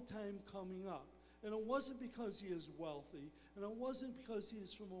all the time coming up. And it wasn't because he is wealthy, and it wasn't because he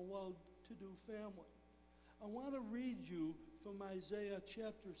is from a well-to-do family. I want to read you from Isaiah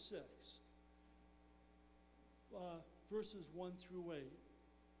chapter 6, verses 1 through 8.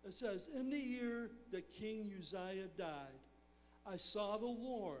 It says, "In the year that King Uzziah died, I saw the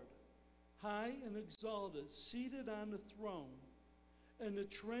Lord, high and exalted, seated on the throne, and the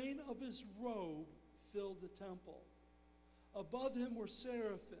train of his robe filled the temple. Above him were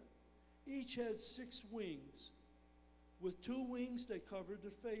seraphim. Each had 6 wings. With 2 wings they covered their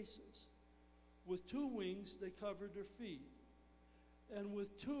faces. With 2 wings they covered their feet. And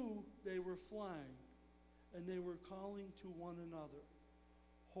with 2 they were flying, and they were calling to one another,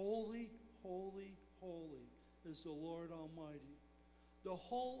 'Holy, holy, holy is the Lord Almighty. The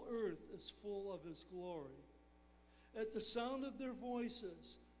whole earth is full of his glory.' At the sound of their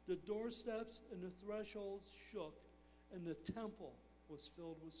voices, the doorsteps and the thresholds shook, and the temple was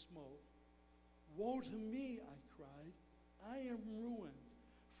filled with smoke. 'Woe to me,' I cried, 'I am ruined,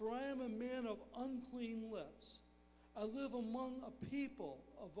 for I am a man of unclean lips. I live among a people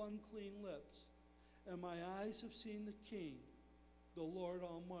of unclean lips, and my eyes have seen the King, the Lord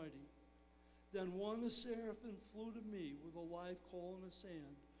Almighty.' Then one of the seraphim flew to me with a live coal in his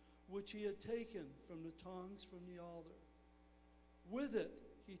hand, which he had taken from the tongs from the altar. With it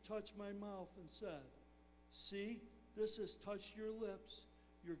he touched my mouth and said, 'See, this has touched your lips.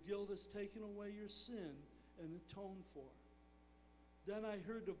 Your guilt has taken away your sin and atoned for.' Then I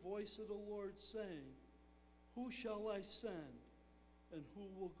heard the voice of the Lord saying, 'Who shall I send, and who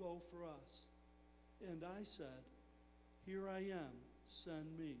will go for us?' And I said, 'Here I am,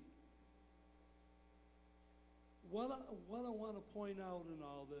 send me.'" What I want to point out in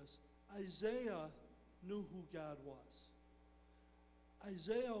all this, Isaiah knew who God was.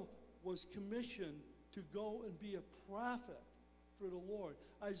 Isaiah was commissioned to go and be a prophet for the Lord.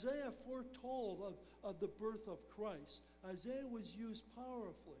 Isaiah foretold of the birth of Christ. Isaiah was used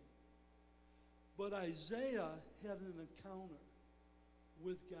powerfully. But Isaiah had an encounter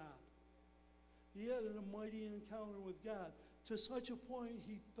with God. He had a mighty encounter with God, to such a point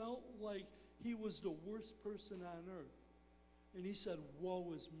he felt like he was the worst person on earth. And he said,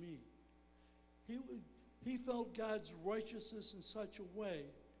 "Woe is me." He felt God's righteousness in such a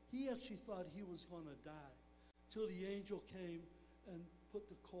way, he actually thought he was going to die, till the angel came and put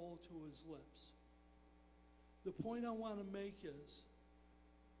the coal to his lips. The point I want to make is,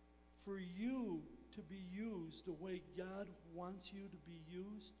 for you to be used the way God wants you to be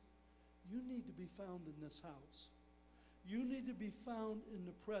used, you need to be found in this house. You need to be found in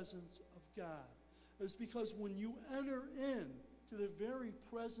the presence of God. It's because when you enter in to the very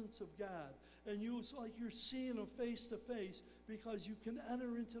presence of God, and it's like you're seeing him face to face, because you can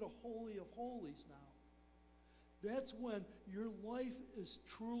enter into the Holy of Holies now. That's when your life is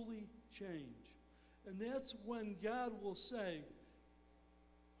truly changed. And that's when God will say,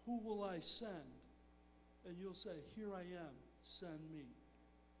 "Who will I send?" And you'll say, "Here I am, send me."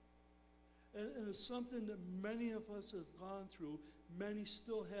 And it's something that many of us have gone through, many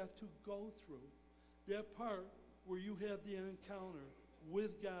still have to go through. That part where you have the encounter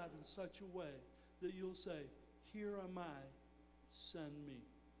with God in such a way that you'll say, "Here am I, send me."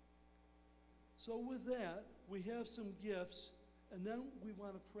 So with that, we have some gifts, and then we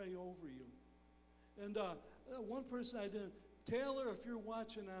want to pray over you. And one person I didn't, Taylor, if you're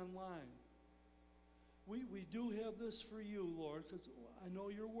watching online, we do have this for you, Lord, because I know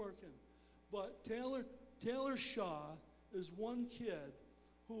you're working. But Taylor Shaw is one kid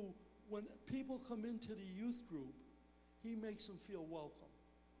who, when people come into the youth group, he makes them feel welcome.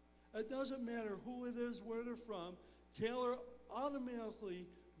 It doesn't matter who it is, where they're from, Taylor automatically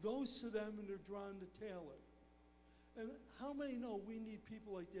goes to them and they're drawn to Taylor. And how many know we need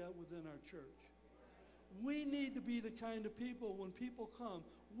people like that within our church? We need to be the kind of people, when people come,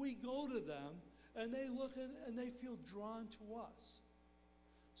 we go to them and they look and they feel drawn to us.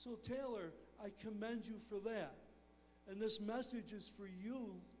 So Taylor, I commend you for that. And this message is for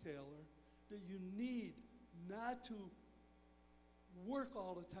you, Taylor, that you need not to work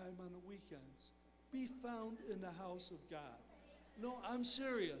all the time on the weekends. Be found in the house of God. No, I'm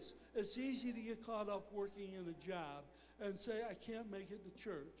serious. It's easy to get caught up working in a job, and say, I can't make it to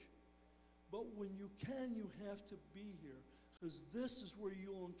church. But when you can, you have to be here, because this is where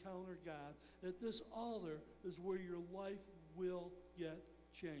you'll encounter God. At this altar is where your life will get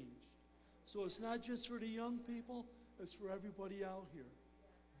changed. So it's not just for the young people, it's for everybody out here.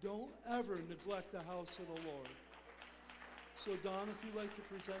 Don't ever neglect the house of the Lord. So Don, if you'd like to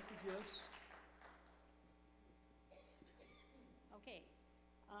present the gifts. Okay,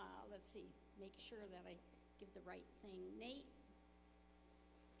 let's see, make sure that I give the right thing. Nate,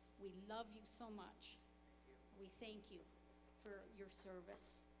 we love you so much. We thank you for your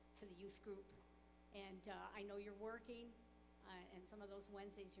service to the youth group. And I know you're working, and some of those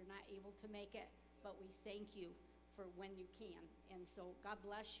Wednesdays you're not able to make it, but we thank you for when you can. And so God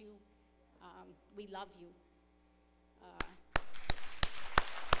bless you. We love you.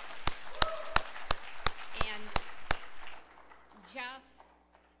 And Jeff,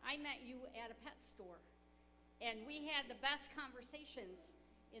 I met you at a pet store, and we had the best conversations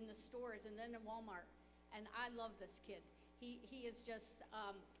in the stores and then in Walmart. And I love this kid. He is just,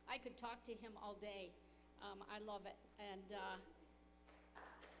 I could talk to him all day. I love it. And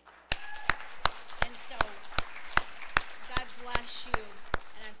so, God bless you.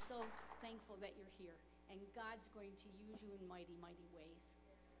 And I'm so thankful that you're here. And God's going to use you in mighty, mighty ways.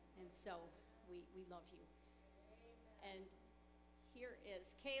 And so, we love you. And here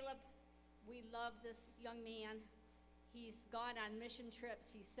is Caleb. We love this young man. He's gone on mission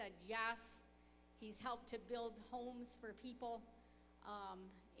trips. He said yes. He's helped to build homes for people.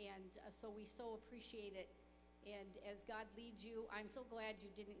 So we so appreciate it. And as God leads you, I'm so glad you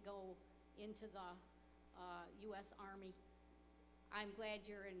didn't go into the U.S. Army. I'm glad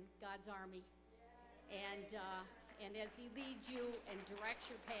you're in God's Army. And as he leads you and directs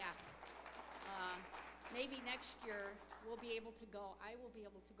your path, maybe next year we'll be able to go. I will be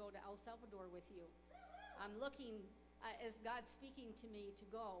able to go to El Salvador with you. I'm looking, as God's speaking to me to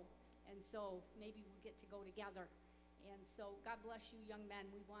go, and so maybe we'll get to go together. And so God bless you, young men.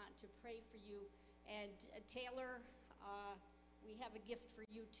 We want to pray for you. And Taylor, we have a gift for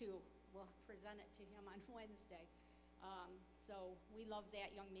you too. We'll present it to him on Wednesday. So we love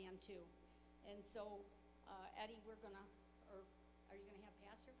that young man too. And so, Eddie, are you gonna have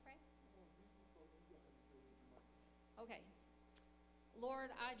Pastor pray? Okay. Lord,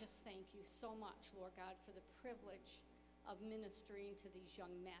 I just thank you so much, Lord God, for the privilege of ministering to these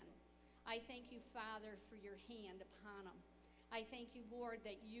young men. I thank you, Father, for your hand upon them. I thank you, Lord,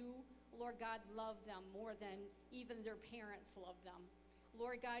 that you, Lord God, love them more than even their parents love them.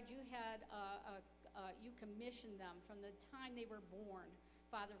 Lord God, you had you commissioned them from the time they were born,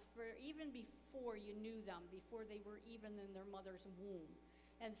 Father, for even before you knew them, before they were even in their mother's womb.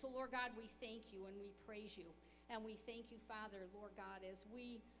 And so, Lord God, we thank you and we praise you. And we thank you, Father, Lord God, as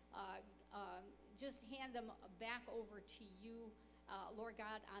we just hand them back over to you, Lord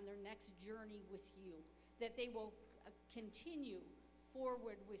God, on their next journey with you, that they will continue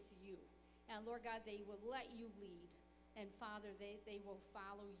forward with you. And Lord God, they will let you lead. And Father, they will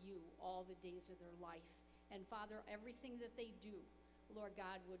follow you all the days of their life. And Father, everything that they do, Lord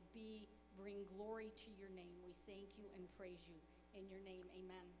God, would bring glory to your name. We thank you and praise you. In your name,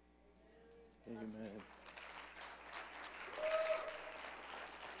 amen. Amen.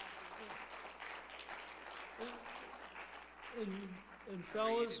 And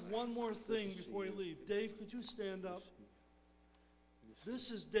fellas, one more thing before you leave. Dave, could you stand up?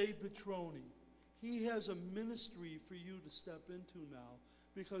 This is Dave Petroni. He has a ministry for you to step into now,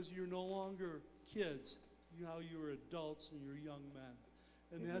 because you're no longer kids. Now you're adults and you're young men.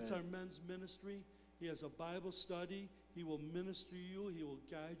 And Amen. that's our men's ministry. He has a Bible study. He will minister you. He will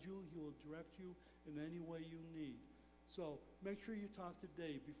guide you. He will direct you in any way you need. So make sure you talk to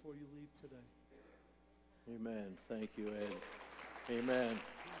Dave before you leave today. Amen. Thank you, Ed. Amen.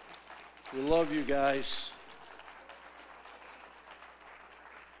 We love you guys.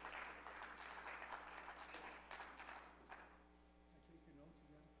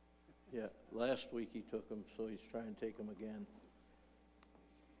 Yeah, last week he took them, so he's trying to take them again.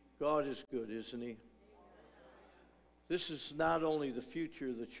 God is good, isn't he? This is not only the future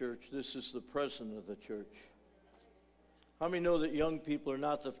of the church, this is the present of the church. How many know that young people are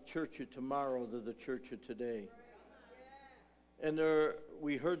not the church of tomorrow, they're the church of today? And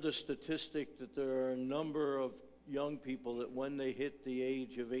we heard the statistic that there are a number of young people that when they hit the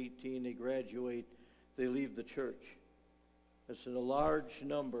age of 18, they graduate, they leave the church. It's a large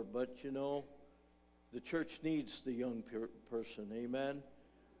number, but you know, the church needs the young person, amen?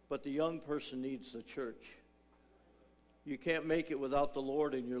 But the young person needs the church. You can't make it without the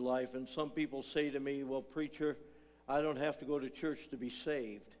Lord in your life. And some people say to me, well, preacher, I don't have to go to church to be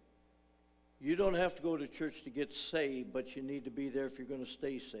saved. You don't have to go to church to get saved, but you need to be there if you're going to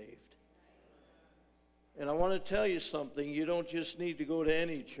stay saved. And I want to tell you something. You don't just need to go to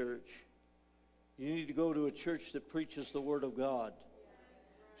any church. You need to go to a church that preaches the Word of God.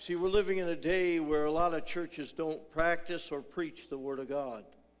 See, we're living in a day where a lot of churches don't practice or preach the Word of God.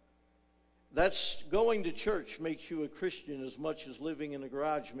 That's going to church makes you a Christian as much as living in a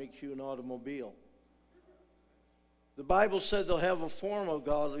garage makes you an automobile. The Bible said they'll have a form of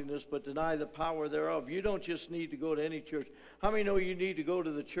godliness but deny the power thereof. You don't just need to go to any church. How many know you need to go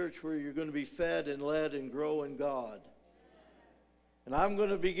to the church where you're going to be fed and led and grow in God? And I'm going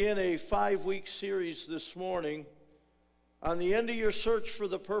to begin a 5-week series this morning on the end of your search for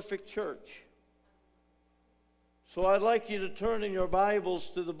the perfect church. So I'd like you to turn in your Bibles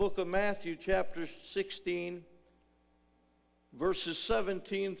to the book of Matthew, chapter 16, verses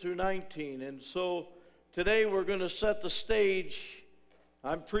 17 through 19. And so today we're going to set the stage.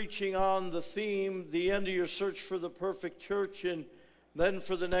 I'm preaching on the theme, the end of your search for the perfect church. And then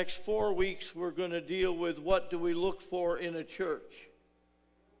for the next 4 weeks, we're going to deal with what do we look for in a church.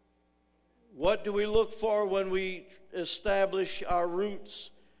 What do we look for when we establish our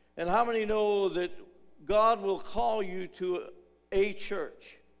roots? And how many know that God will call you to a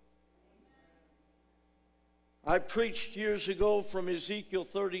church? I preached years ago from Ezekiel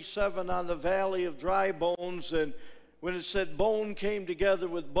 37 on the valley of dry bones, and when it said bone came together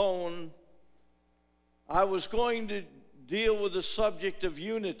with bone, I was going to deal with the subject of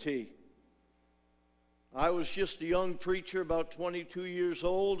unity. I was just a young preacher, about 22 years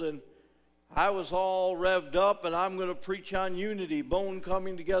old, and I was all revved up, and I'm going to preach on unity, bone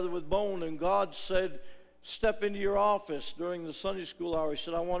coming together with bone. And God said, step into your office during the Sunday school hour. He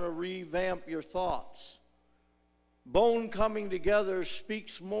said, I want to revamp your thoughts. Bone coming together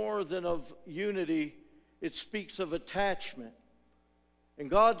speaks more than of unity. It speaks of attachment. And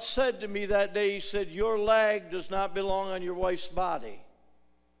God said to me that day, he said, your leg does not belong on your wife's body.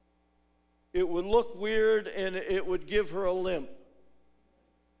 It would look weird and it would give her a limp.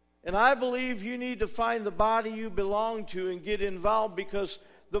 And I believe you need to find the body you belong to and get involved, because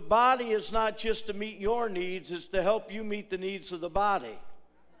the body is not just to meet your needs, it's to help you meet the needs of the body.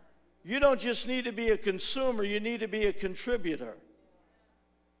 You don't just need to be a consumer, you need to be a contributor.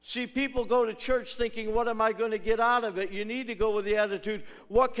 See, people go to church thinking, what am I going to get out of it? You need to go with the attitude,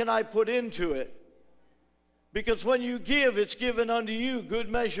 what can I put into it? Because when you give, it's given unto you, good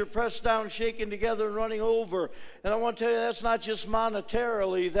measure, pressed down, shaken together, and running over. And I want to tell you, that's not just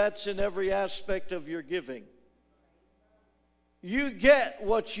monetarily, that's in every aspect of your giving. You get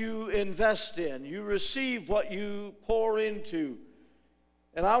what you invest in. You receive what you pour into.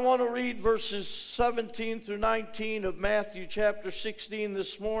 And I want to read verses 17 through 19 of Matthew chapter 16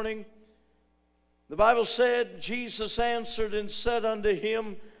 this morning. The Bible said, Jesus answered and said unto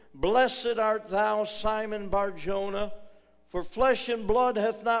him, Blessed art thou, Simon Bar-Jonah, for flesh and blood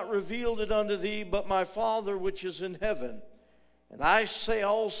hath not revealed it unto thee, but my Father which is in heaven. And I say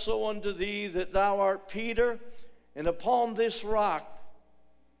also unto thee that thou art Peter, and upon this rock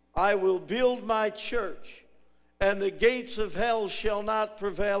I will build my church, and the gates of hell shall not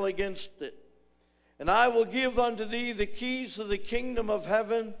prevail against it. And I will give unto thee the keys of the kingdom of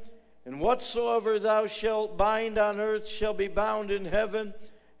heaven, and whatsoever thou shalt bind on earth shall be bound in heaven,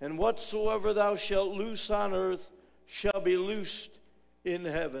 and whatsoever thou shalt loose on earth shall be loosed in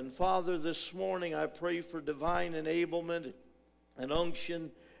heaven. Father, this morning I pray for divine enablement and unction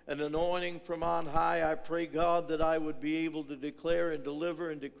and anointing from on high. I pray, God, that I would be able to declare and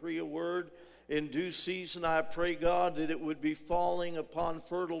deliver and decree a word in due season. I pray, God, that it would be falling upon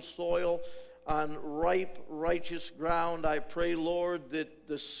fertile soil, on ripe, righteous ground. I pray, Lord, that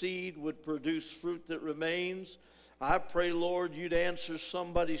the seed would produce fruit that remains. I pray, Lord, you'd answer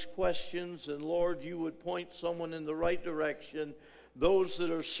somebody's questions, and Lord, you would point someone in the right direction. Those that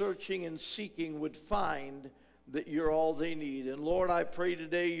are searching and seeking would find that you're all they need. And Lord, I pray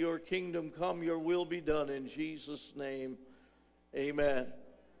today your kingdom come, your will be done. In Jesus' name, amen.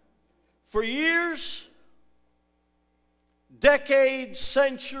 For years, decades,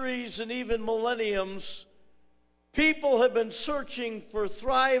 centuries, and even millenniums, people have been searching for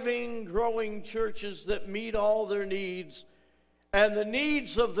thriving, growing churches that meet all their needs and the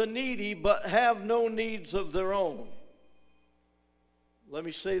needs of the needy, but have no needs of their own. Let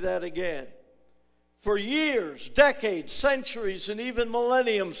me say that again. For years, decades, centuries, and even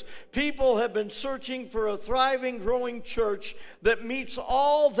millenniums, people have been searching for a thriving, growing church that meets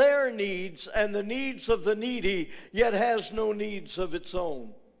all their needs and the needs of the needy, yet has no needs of its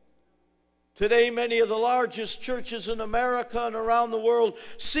own. Today, many of the largest churches in America and around the world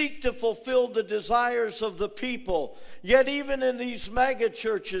seek to fulfill the desires of the people. Yet even in these mega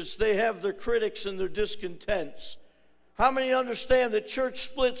churches, they have their critics and their discontents. How many understand that church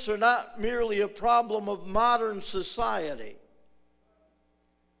splits are not merely a problem of modern society?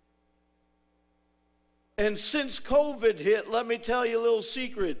 And since COVID hit, let me tell you a little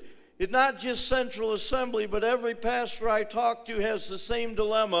secret. It's not just Central Assembly, but every pastor I talk to has the same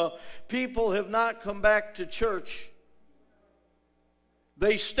dilemma. People have not come back to church.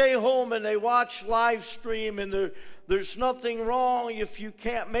 They stay home and they watch live stream, and there's nothing wrong if you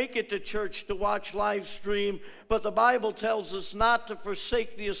can't make it to church to watch live stream, but the Bible tells us not to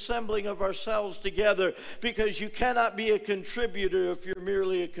forsake the assembling of ourselves together, because you cannot be a contributor if you're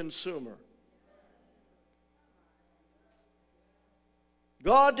merely a consumer.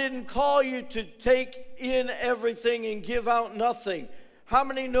 God didn't call you to take in everything and give out nothing. How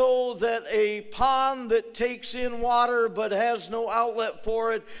many know that a pond that takes in water but has no outlet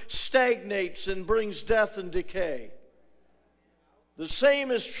for it stagnates and brings death and decay? The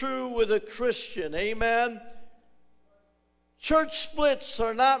same is true with a Christian. Amen? Church splits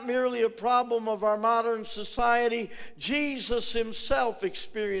are not merely a problem of our modern society. Jesus himself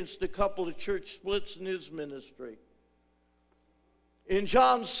experienced a couple of church splits in his ministry. In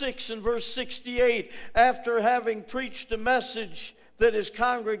John 6 and verse 68, after having preached a message that his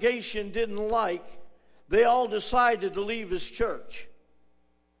congregation didn't like, they all decided to leave his church.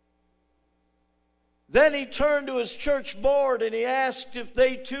 Then he turned to his church board and he asked if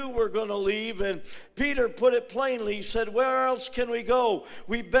they too were going to leave. And Peter put it plainly. He said, "Where else can we go?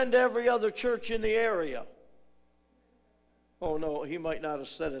 We've been to every other church in the area." Oh no, he might not have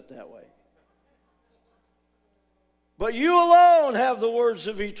said it that way. "But you alone have the words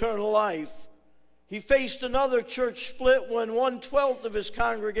of eternal life." He faced another church split when 1/12 of his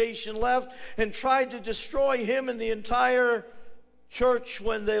congregation left and tried to destroy him and the entire church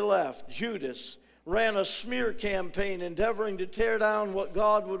when they left. Judas ran a smear campaign endeavoring to tear down what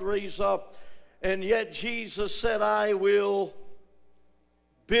God would raise up. And yet Jesus said, "I will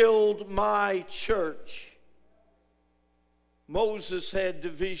build my church." Moses had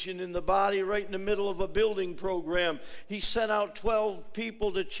division in the body right in the middle of a building program. He sent out 12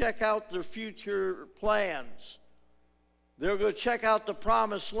 people to check out their future plans. They were going to check out the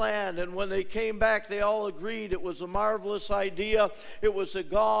promised land, and when they came back, they all agreed it was a marvelous idea. It was a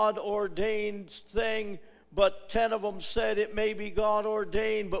God-ordained thing, but 10 of them said it may be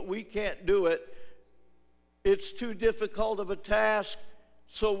God-ordained, but we can't do it. It's too difficult of a task.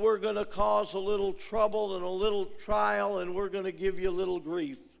 So we're going to cause a little trouble and a little trial, and we're going to give you a little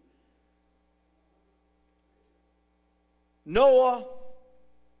grief. Noah,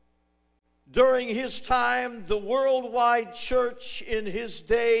 during his time, the worldwide church in his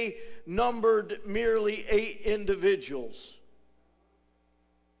day numbered merely 8 individuals.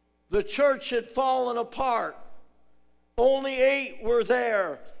 The church had fallen apart. Only 8 were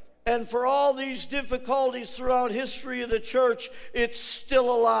there. And for all these difficulties throughout history of the church, it's still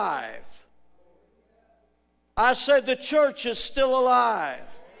alive. I said the church is still alive.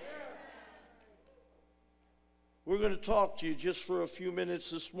 We're going to talk to you just for a few minutes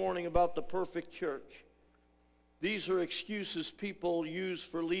this morning about the perfect church. These are excuses people use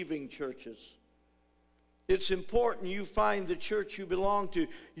for leaving churches. It's important you find the church you belong to.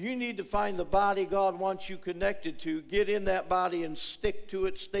 You need to find the body God wants you connected to. Get in that body and stick to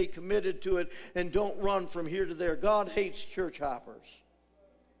it, stay committed to it, and don't run from here to there. God hates church hoppers.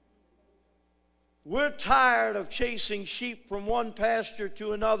 We're tired of chasing sheep from one pasture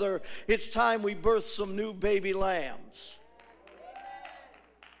to another. It's time we birth some new baby lambs.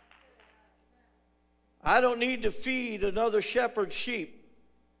 I don't need to feed another shepherd's sheep.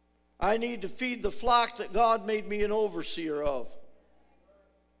 I need to feed the flock that God made me an overseer of.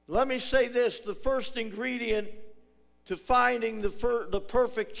 Let me say this, the first ingredient to finding the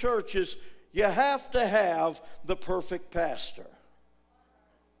perfect church is you have to have the perfect pastor.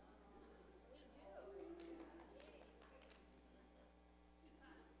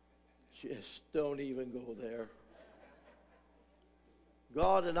 Just don't even go there.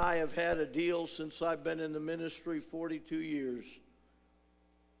 God and I have had a deal since I've been in the ministry 42 years.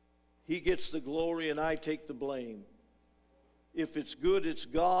 He gets the glory and I take the blame. If it's good, it's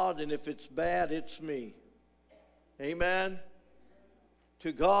God, and if it's bad, it's me. Amen?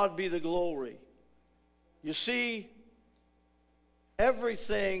 To God be the glory. You see,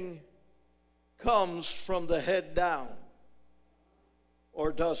 everything comes from the head down.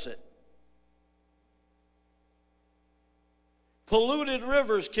 Or does it? Polluted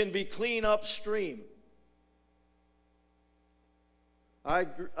rivers can be clean upstream. I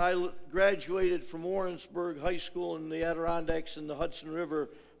graduated from Warrensburg High School in the Adirondacks, and the Hudson River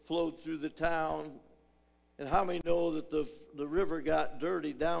flowed through the town. And how many know that the river got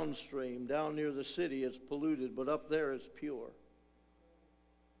dirty downstream? Down near the city it's polluted, but up there it's pure.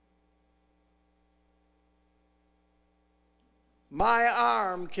 My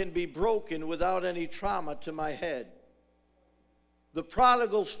arm can be broken without any trauma to my head. The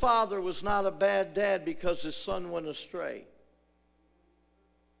prodigal's father was not a bad dad because his son went astray.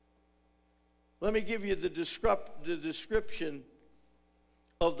 Let me give you the description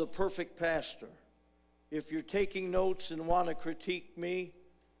of the perfect pastor. If you're taking notes and want to critique me,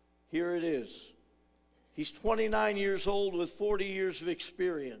 here it is. He's 29 years old with 40 years of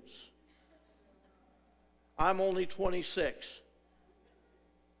experience. I'm only 26.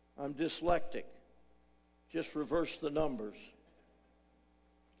 I'm dyslexic. Just reverse the numbers.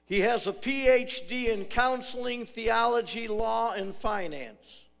 He has a PhD in counseling, theology, law, and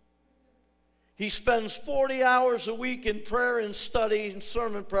finance. He spends 40 hours a week in prayer and study and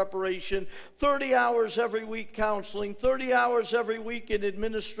sermon preparation, 30 hours every week counseling, 30 hours every week in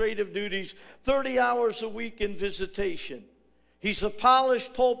administrative duties, 30 hours a week in visitation. He's a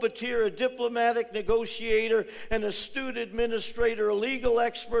polished pulpiteer, a diplomatic negotiator, an astute administrator, a legal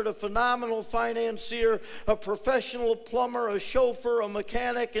expert, a phenomenal financier, a professional plumber, a chauffeur, a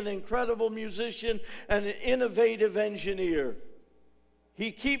mechanic, an incredible musician, and an innovative engineer.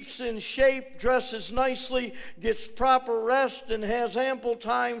 He keeps in shape, dresses nicely, gets proper rest, and has ample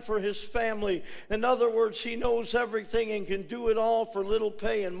time for his family. In other words, he knows everything and can do it all for little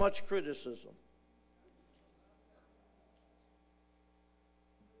pay and much criticism.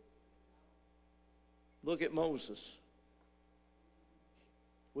 Look at Moses.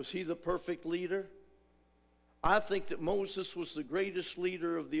 Was he the perfect leader? I think that Moses was the greatest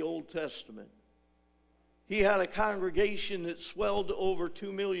leader of the Old Testament. He had a congregation that swelled to over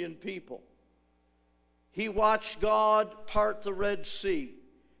 2 million people. He watched God part the Red Sea.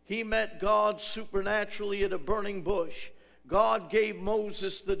 He met God supernaturally at a burning bush. God gave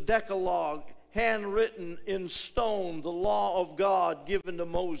Moses the Decalogue, handwritten in stone, the law of God given to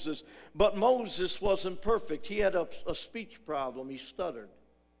Moses. But Moses wasn't perfect. He had a speech problem. He stuttered.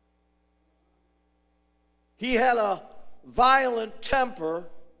 He had a violent temper,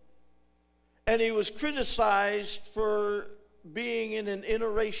 and he was criticized for being in an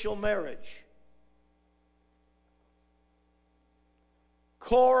interracial marriage.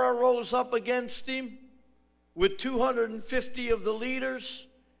 Korah rose up against him with 250 of the leaders,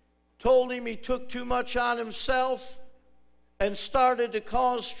 told him he took too much on himself, and started to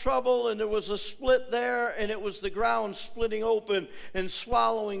cause trouble, and there was a split there, and it was the ground splitting open and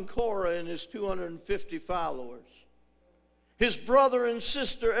swallowing Korah and his 250 followers. His brother and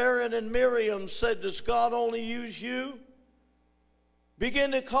sister Aaron and Miriam said, "Does God only use you?" Begin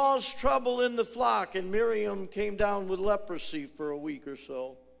to cause trouble in the flock, and Miriam came down with leprosy for a week or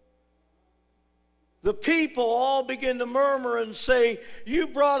so. The people all begin to murmur and say, "You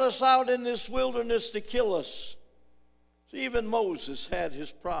brought us out in this wilderness to kill us." So even Moses had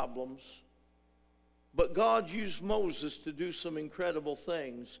his problems. But God used Moses to do some incredible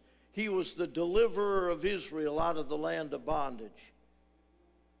things. He was the deliverer of Israel out of the land of bondage.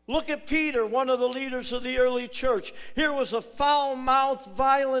 Look at Peter, one of the leaders of the early church. Here was a foul-mouthed,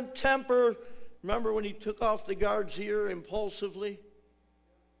 violent temper. Remember when he took off the guard's ear impulsively?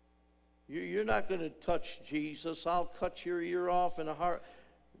 You're not going to touch Jesus. I'll cut your ear off in a heart.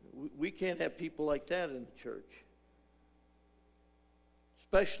 We can't have people like that in the church,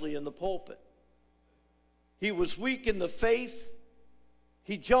 especially in the pulpit. He was weak in the faith.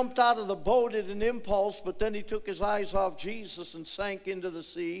 He jumped out of the boat at an impulse, but then he took his eyes off Jesus and sank into the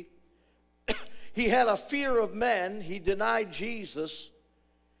sea. He had a fear of men. He denied Jesus.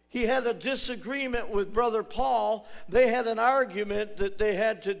 He had a disagreement with Brother Paul. They had an argument that they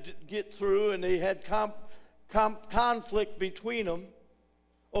had to get through, and they had conflict between them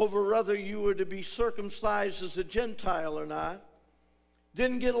over whether you were to be circumcised as a Gentile or not.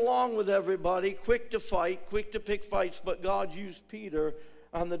 Didn't get along with everybody, quick to fight, quick to pick fights, but God used Peter.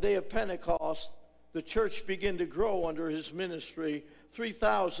 On the day of Pentecost, the church began to grow under his ministry.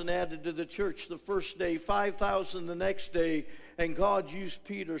 3,000 added to the church the first day, 5,000 the next day, and God used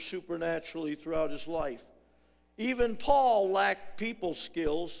Peter supernaturally throughout his life. Even Paul lacked people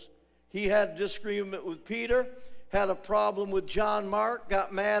skills. He had disagreement with Peter, had a problem with John Mark,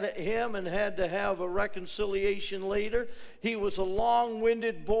 got mad at him, and had to have a reconciliation later. He was a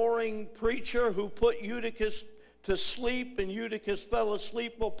long-winded, boring preacher who put Eutychus to sleep, and Eutychus fell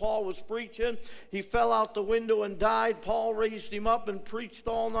asleep while Paul was preaching. He fell out the window and died. Paul raised him up and preached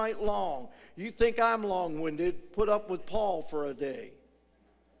all night long. You think I'm long-winded? Put up with Paul for a day.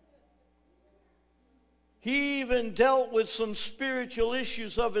 He even dealt with some spiritual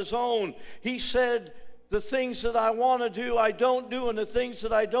issues of his own. He said, the things that I want to do, I don't do, and the things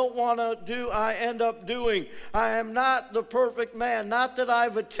that I don't want to do, I end up doing. I am not the perfect man. Not that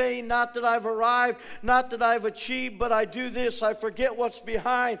I've attained, not that I've arrived, not that I've achieved, but I do this. I forget what's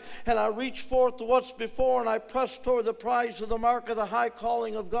behind, and I reach forth to what's before, and I press toward the prize of the mark of the high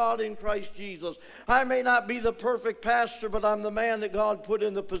calling of God in Christ Jesus. I may not be the perfect pastor, but I'm the man that God put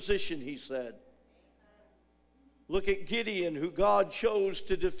in the position, he said. Look at Gideon, who God chose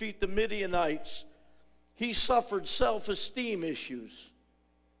to defeat the Midianites. He suffered self-esteem issues.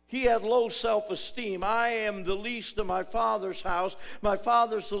 He had low self-esteem. I am the least of my father's house. My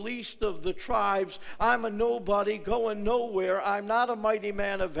father's the least of the tribes. I'm a nobody going nowhere. I'm not a mighty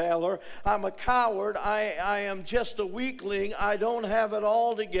man of valor. I'm a coward. I am just a weakling. I don't have it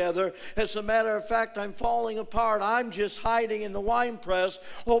all together. As a matter of fact, I'm falling apart. I'm just hiding in the wine press,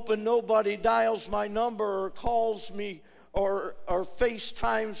 hoping nobody dials my number or calls me or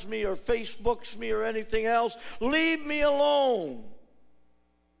FaceTimes me or Facebooks me or anything else. Leave me alone.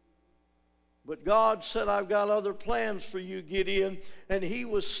 But God said, I've got other plans for you, Gideon. And he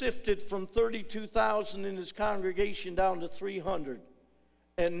was sifted from 32,000 in his congregation down to 300.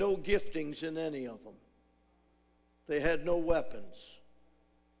 And no giftings in any of them. They had no weapons.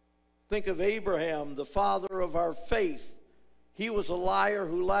 Think of Abraham, the father of our faith. He was a liar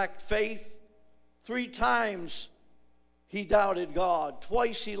who lacked faith. 3 times he doubted God.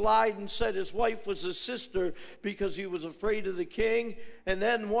 Twice he lied and said his wife was his sister because he was afraid of the king. And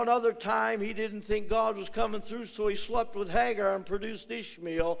then one other time he didn't think God was coming through, so he slept with Hagar and produced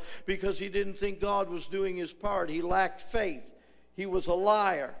Ishmael because he didn't think God was doing his part. He lacked faith. He was a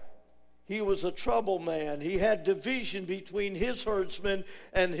liar. He was a trouble man. He had division between his herdsmen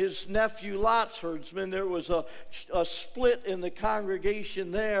and his nephew Lot's herdsmen. There was a split in the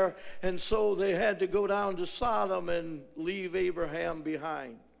congregation there, and so they had to go down to Sodom and leave Abraham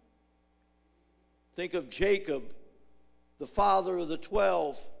behind. Think of Jacob, the father of the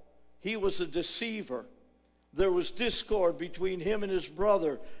 12. He was a deceiver. There was discord between him and his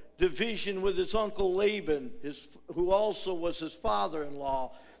brother, division with his uncle Laban, who also was his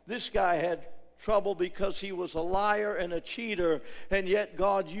father-in-law. This guy had trouble because he was a liar and a cheater, and yet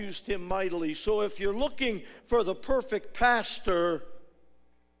God used him mightily. So if you're looking for the perfect pastor,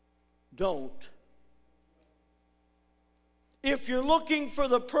 don't. If you're looking for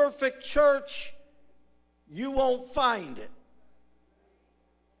the perfect church, you won't find it.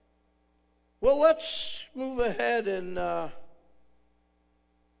 Well, let's move ahead and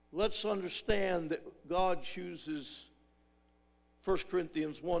let's understand that God chooses 1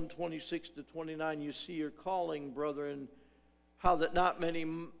 Corinthians 1, 26 to 29, you see your calling, brethren, how that not many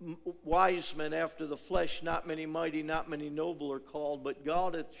wise men after the flesh, not many mighty, not many noble are called, but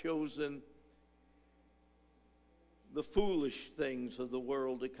God hath chosen the foolish things of the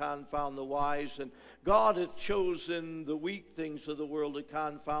world to confound the wise, and God hath chosen the weak things of the world to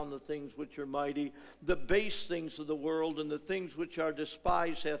confound the things which are mighty. The base things of the world and the things which are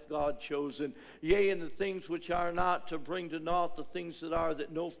despised hath God chosen, yea, and the things which are not, to bring to naught the things that are,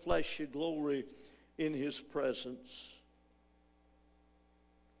 that no flesh should glory in his presence.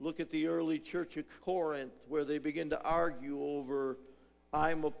 Look at the early church of Corinth, where they begin to argue over,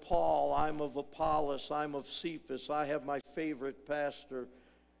 I'm of Paul, I'm of Apollos, I'm of Cephas, I have my favorite pastor.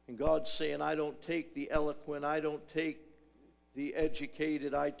 And God's saying, I don't take the eloquent, I don't take the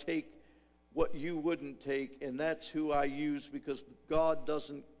educated, I take what you wouldn't take, and that's who I use, because God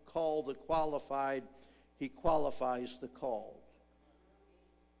doesn't call the qualified, he qualifies the called.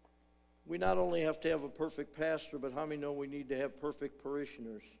 We not only have to have a perfect pastor, but how many know we need to have perfect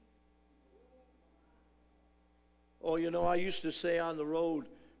parishioners? Oh, you know, I used to say on the road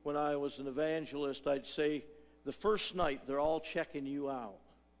when I was an evangelist, I'd say, the first night they're all checking you out.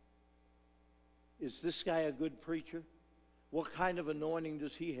 Is this guy a good preacher? What kind of anointing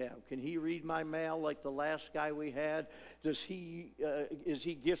does he have? Can he read my mail like the last guy we had? Is he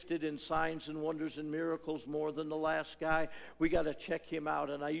gifted in signs and wonders and miracles more than the last guy? We got to check him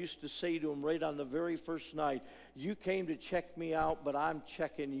out. And I used to say to him right on the very first night, you came to check me out, but I'm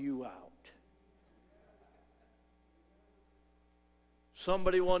checking you out.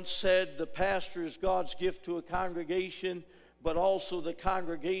 Somebody once said the pastor is God's gift to a congregation, but also the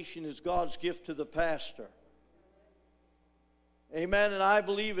congregation is God's gift to the pastor. Amen. And I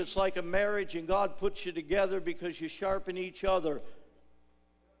believe it's like a marriage, and God puts you together because you sharpen each other.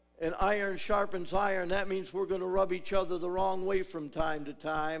 And iron sharpens iron. That means we're going to rub each other the wrong way from time to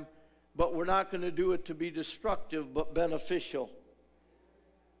time, but we're not going to do it to be destructive but beneficial.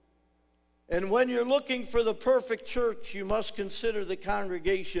 And when you're looking for the perfect church, you must consider the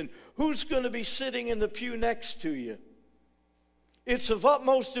congregation. Who's going to be sitting in the pew next to you? It's of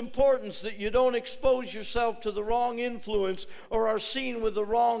utmost importance that you don't expose yourself to the wrong influence or are seen with the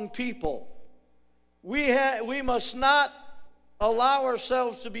wrong people. We must not allow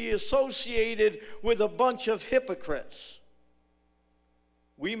ourselves to be associated with a bunch of hypocrites.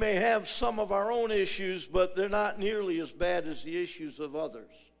 We may have some of our own issues, but they're not nearly as bad as the issues of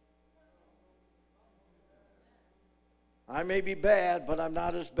others. I may be bad, but I'm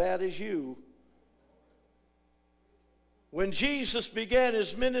not as bad as you. When Jesus began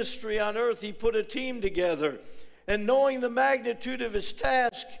his ministry on earth, he put a team together. And knowing the magnitude of his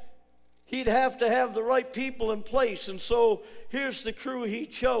task, he'd have to have the right people in place. And so here's the crew he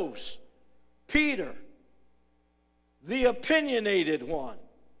chose. Peter, the opinionated one.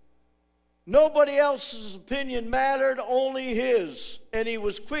 Nobody else's opinion mattered, only his. And he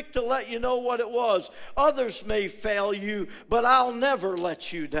was quick to let you know what it was. Others may fail you, but I'll never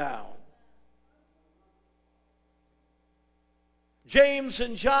let you down. James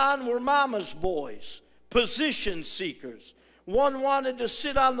and John were mama's boys, position seekers. One wanted to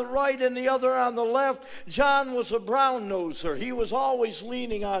sit on the right and the other on the left. John was a brown-noser. He was always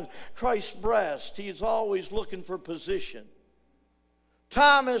leaning on Christ's breast. He was always looking for position.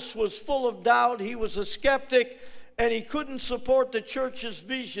 Thomas was full of doubt. He was a skeptic, and he couldn't support the church's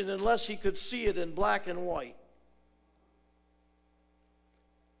vision unless he could see it in black and white.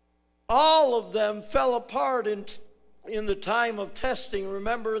 All of them fell apart in the time of testing.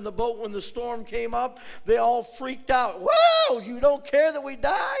 Remember in the boat when the storm came up, they all freaked out. Whoa, you don't care that we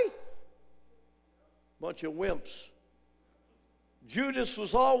die? Bunch of wimps. Judas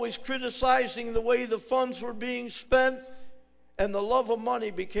was always criticizing the way the funds were being spent, and the love of money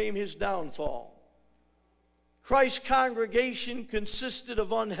became his downfall. Christ's congregation consisted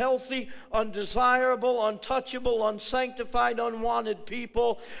of unhealthy, undesirable, untouchable, unsanctified, unwanted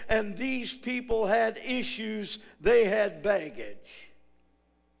people, and these people had issues. They had baggage.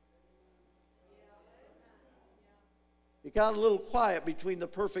 It got a little quiet between the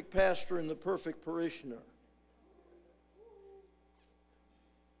perfect pastor and the perfect parishioner.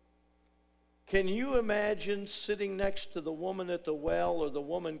 Can you imagine sitting next to the woman at the well or the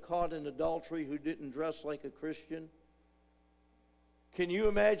woman caught in adultery who didn't dress like a Christian? Can you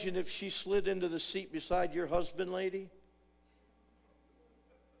imagine if she slid into the seat beside your husband, lady?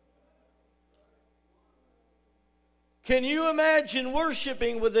 Can you imagine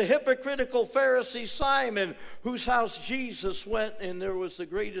worshiping with the hypocritical Pharisee Simon, whose house Jesus went, and there was the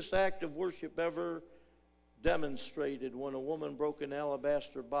greatest act of worship ever demonstrated when a woman broke an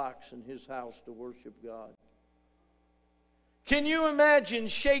alabaster box in his house to worship God? Can you imagine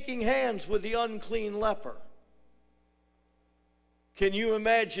shaking hands with the unclean leper? Can you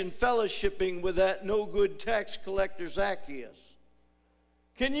imagine fellowshipping with that no-good tax collector Zacchaeus?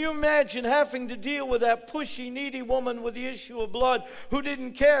 Can you imagine having to deal with that pushy, needy woman with the issue of blood who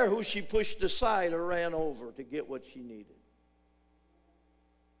didn't care who she pushed aside or ran over to get what she needed?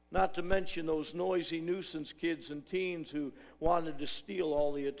 Not to mention those noisy nuisance kids and teens who wanted to steal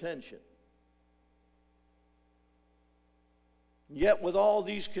all the attention. Yet with all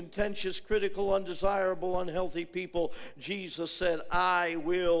these contentious, critical, undesirable, unhealthy people, Jesus said, I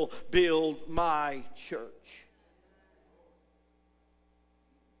will build my church.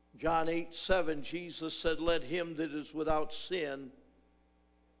 John 8:7, Jesus said, let him that is without sin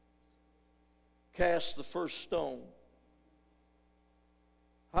cast the first stone.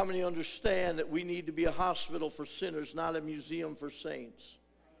 How many understand that we need to be a hospital for sinners, not a museum for saints?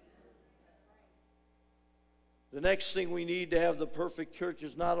 The next thing we need to have the perfect church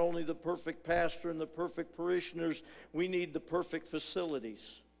is not only the perfect pastor and the perfect parishioners, we need the perfect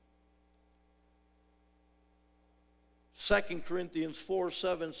facilities. 2 Corinthians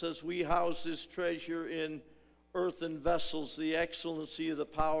 4:7 says, we house this treasure in earthen vessels. The excellency of the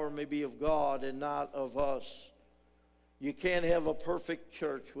power may be of God and not of us. You can't have a perfect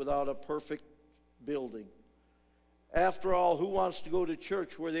church without a perfect building. After all, who wants to go to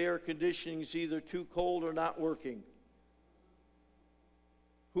church where the air conditioning is either too cold or not working?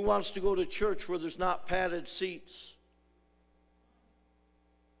 Who wants to go to church where there's not padded seats?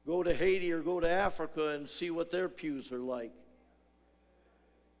 Go to Haiti or go to Africa and see what their pews are like.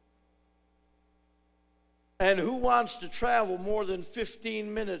 And who wants to travel more than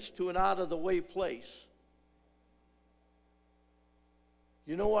 15 minutes to an out-of-the-way place?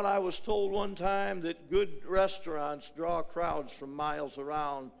 You know what I was told one time? That good restaurants draw crowds from miles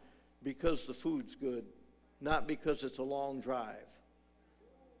around because the food's good, not because it's a long drive.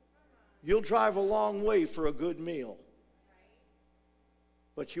 You'll drive a long way for a good meal.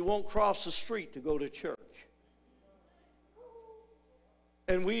 but you won't cross the street to go to church.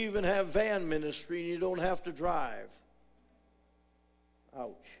 And we even have van ministry, and you don't have to drive.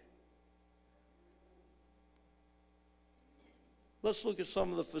 Ouch. Let's look at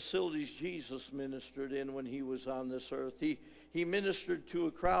some of the facilities Jesus ministered in when he was on this earth. He ministered to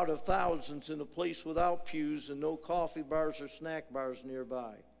a crowd of thousands in a place without pews and no coffee bars or snack bars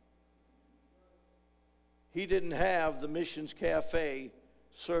nearby. He didn't have the Missions Cafe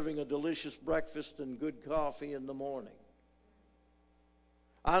serving a delicious breakfast and good coffee in the morning.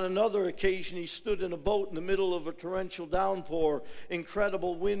 On another occasion, he stood in a boat in the middle of a torrential downpour,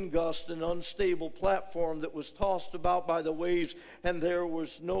 incredible wind gust, and unstable platform that was tossed about by the waves, and there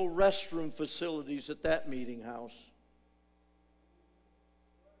was no restroom facilities at that meeting house.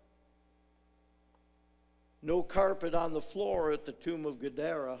 No carpet on the floor at the tomb of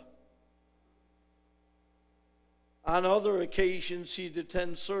Gadara. On other occasions, he'd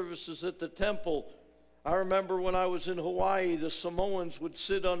attend services at the temple. I remember when I was in Hawaii, the Samoans would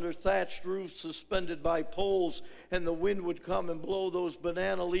sit under thatched roofs suspended by poles, and the wind would come and blow those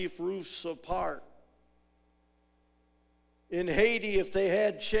banana leaf roofs apart. In Haiti, if they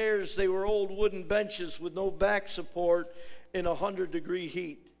had chairs, they were old wooden benches with no back support in 100-degree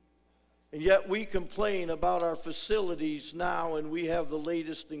heat. And yet we complain about our facilities now, and we have the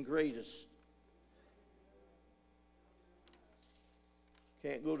latest and greatest.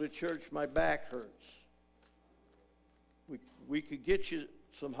 Can't go to church, my back hurts. We could get you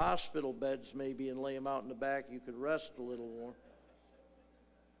some hospital beds maybe and lay them out in the back. You could rest a little more.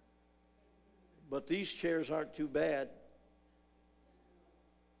 But these chairs aren't too bad.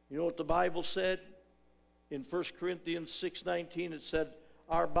 You know what the Bible said? In 1 Corinthians 6:19, it said,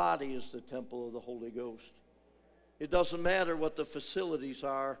 our body is the temple of the Holy Ghost. It doesn't matter what the facilities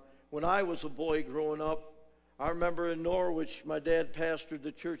are. When I was a boy growing up, I remember in Norwich, my dad pastored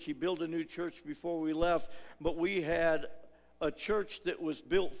the church. He built a new church before we left, but we had a church that was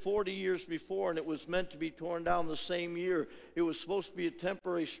built 40 years before, and it was meant to be torn down the same year. It was supposed to be a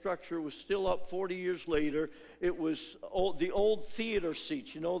temporary structure. It was still up 40 years later. It was the old theater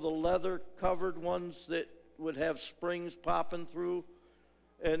seats, you know, the leather-covered ones that would have springs popping through,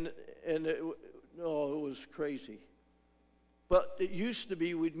 and it was crazy. But it used to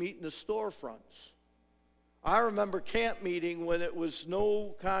be we'd meet in the storefronts. I remember camp meeting when it was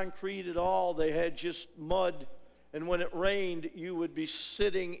no concrete at all. They had just mud. And when it rained, you would be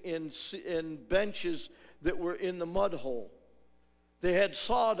sitting in benches that were in the mud hole. They had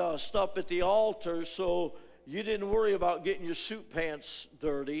sawdust up at the altar, so you didn't worry about getting your suit pants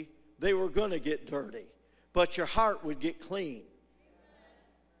dirty. They were going to get dirty, but your heart would get clean.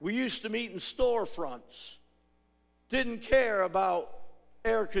 We used to meet in storefronts. Didn't care about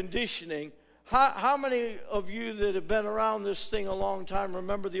air conditioning. How many of you that have been around this thing a long time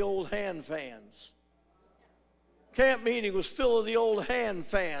remember the old hand fans? Camp meeting was full of the old hand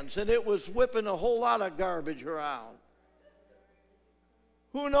fans, and it was whipping a whole lot of garbage around.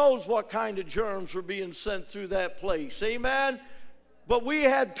 Who knows what kind of germs were being sent through that place? Amen? But we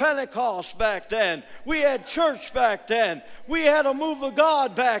had Pentecost back then. We had church back then. We had a move of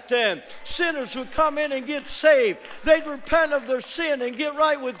God back then. Sinners would come in and get saved. They'd repent of their sin and get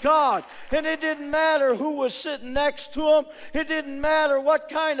right with God. And it didn't matter who was sitting next to them. It didn't matter what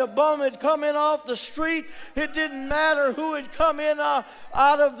kind of bum had come in off the street. It didn't matter who had come in out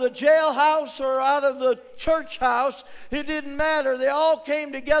of the jailhouse or out of the church house. It didn't matter. They all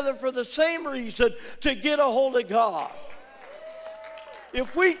came together for the same reason, to get a hold of God.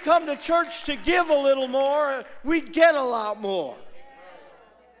 If we'd come to church to give a little more, we'd get a lot more.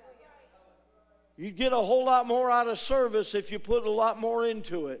 You'd get a whole lot more out of service if you put a lot more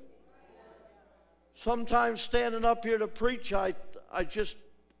into it. Sometimes standing up here to preach, I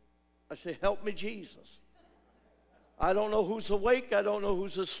say, help me, Jesus. I don't know who's awake. I don't know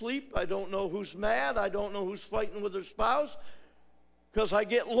who's asleep. I don't know who's mad. I don't know who's fighting with their spouse, because I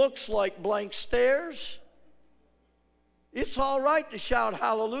get looks like blank stares. It's all right to shout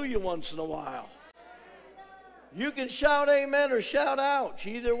hallelujah once in a while. You can shout amen or shout ouch.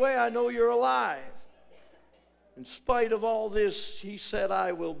 Either way, I know you're alive. In spite of all this, he said,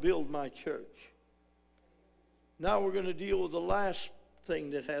 I will build my church. Now we're going to deal with the last thing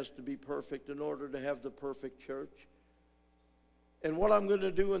that has to be perfect in order to have the perfect church. And what I'm going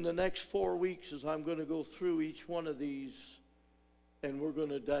to do in the next 4 weeks is I'm going to go through each one of these, and we're going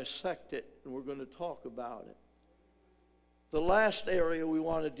to dissect it, and we're going to talk about it. The last area we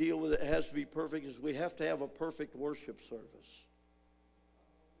want to deal with, it has to be perfect, is we have to have a perfect worship service.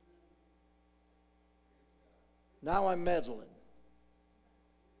 Now I'm meddling.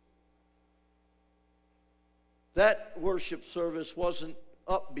 That worship service wasn't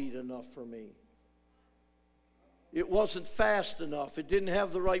upbeat enough for me. It wasn't fast enough. It didn't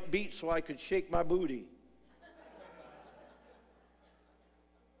have the right beat so I could shake my booty.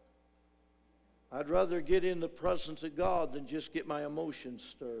 I'd rather get in the presence of God than just get my emotions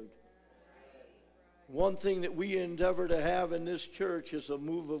stirred. One thing that we endeavor to have in this church is a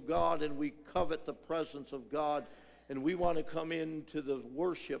move of God, and we covet the presence of God, and we want to come into the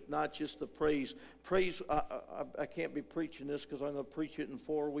worship, not just the praise. Praise, I can't be preaching this because I'm going to preach it in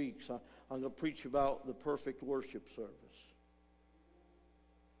 4 weeks. I'm going to preach about the perfect worship service.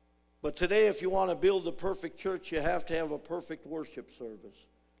 But today, if you want to build a perfect church, you have to have a perfect worship service.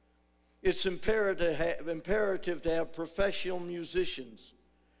 It's imperative to have professional musicians.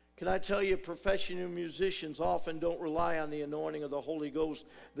 Can I tell you, professional musicians often don't rely on the anointing of the Holy Ghost.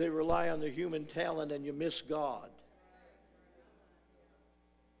 They rely on the human talent, and you miss God.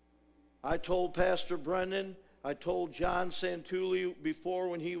 I told Pastor Brendan, I told John Santulli before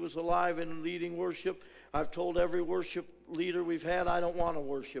when he was alive and leading worship, I've told every worship leader we've had, I don't want a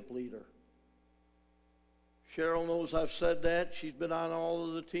worship leader. Cheryl knows I've said that. She's been on all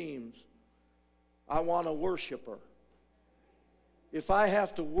of the teams. I want a worshiper. If I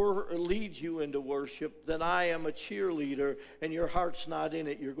have to lead you into worship, then I am a cheerleader, and your heart's not in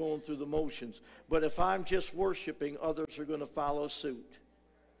it. You're going through the motions. But if I'm just worshiping, others are going to follow suit.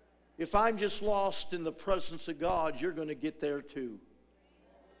 If I'm just lost in the presence of God, you're going to get there too.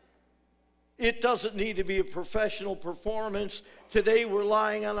 It doesn't need to be a professional performance. Today we're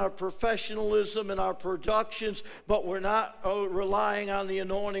relying on our professionalism and our productions, but we're not relying on the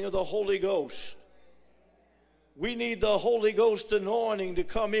anointing of the Holy Ghost. We need the Holy Ghost anointing to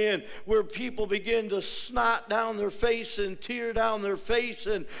come in where people begin to snot down their face and tear down their face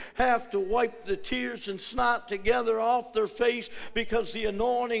and have to wipe the tears and snot together off their face because the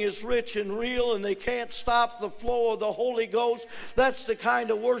anointing is rich and real and they can't stop the flow of the Holy Ghost. That's the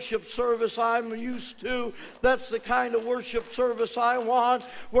kind of worship service I'm used to. That's the kind of worship service I want,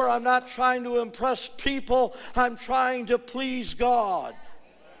 where I'm not trying to impress people. I'm trying to please God.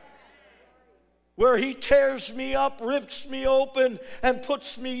 Where He tears me up, rips me open, and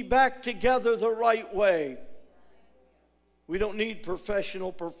puts me back together the right way. We don't need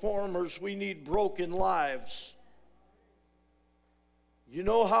professional performers. We need broken lives. You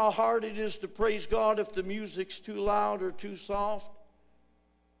know how hard it is to praise God if the music's too loud or too soft?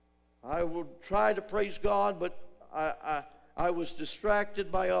 I will try to praise God, but I was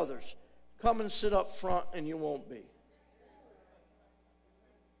distracted by others. Come and sit up front and you won't be.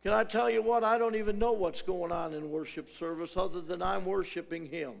 Can I tell you what? I don't even know what's going on in worship service other than I'm worshiping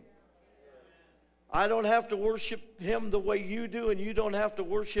Him. I don't have to worship Him the way you do, and you don't have to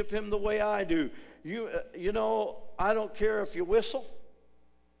worship Him the way I do. You know, I don't care if you whistle.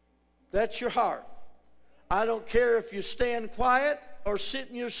 That's your heart. I don't care if you stand quiet or sit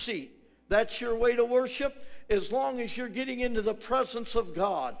in your seat. That's your way to worship. As long as you're getting into the presence of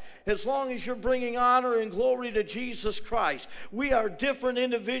God, as long as you're bringing honor and glory to Jesus Christ. We are different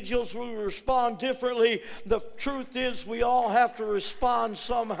individuals. We respond differently. The truth is we all have to respond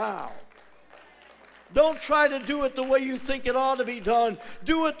somehow. Don't try to do it the way you think it ought to be done.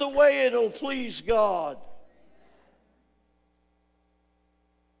 Do it the way it'll please God.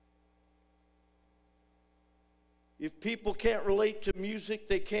 If people can't relate to music,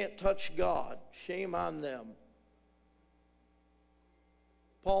 they can't touch God. Shame on them.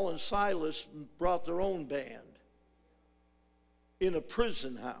 Paul and Silas brought their own band in a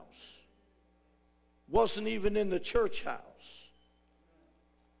prison house. Wasn't even in the church house.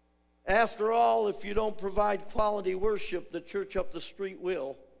 After all, if you don't provide quality worship, the church up the street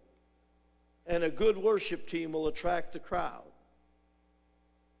will. And a good worship team will attract the crowd.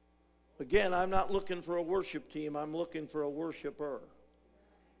 Again, I'm not looking for a worship team. I'm looking for a worshiper.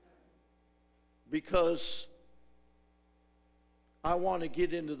 Because I want to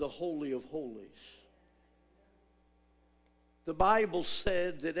get into the Holy of Holies. The Bible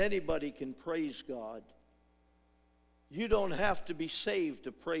said that anybody can praise God. You don't have to be saved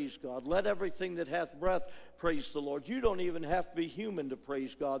to praise God. Let everything that hath breath praise the Lord. You don't even have to be human to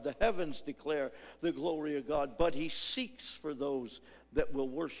praise God. The heavens declare the glory of God. But He seeks for those that will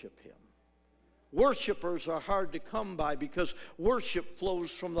worship Him. Worshipers are hard to come by because worship flows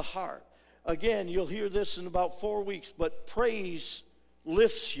from the heart. Again, you'll hear this in about 4 weeks, but praise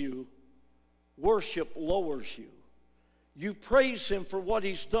lifts you, worship lowers you. You praise Him for what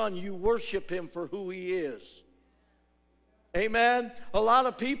He's done. You worship Him for who He is. Amen? A lot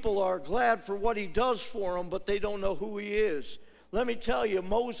of people are glad for what He does for them, but they don't know who He is. Let me tell you,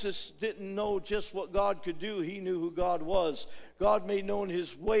 Moses didn't know just what God could do. He knew who God was. God made known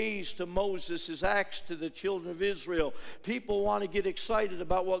his ways to Moses, his acts to the children of Israel. People want to get excited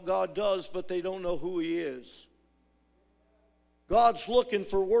about what God does, but they don't know who he is. God's looking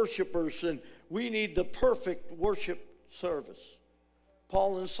for worshipers, and we need the perfect worship service.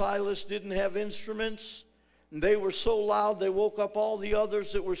 Paul and Silas didn't have instruments, and they were so loud they woke up all the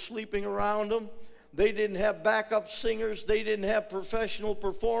others that were sleeping around them. They didn't have backup singers. They didn't have professional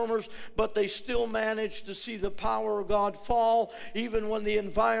performers, but they still managed to see the power of God fall, even when the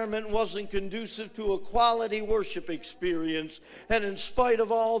environment wasn't conducive to a quality worship experience. And in spite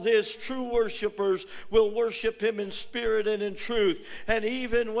of all this, true worshipers will worship him in spirit and in truth. And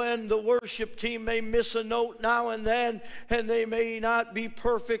even when the worship team may miss a note now and then, and they may not be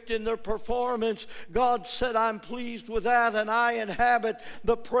perfect in their performance, God said, I'm pleased with that, and I inhabit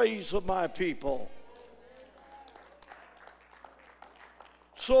the praise of my people.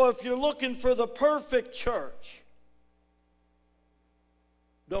 So if you're looking for the perfect church,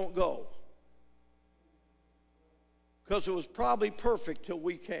 don't go. Because it was probably perfect till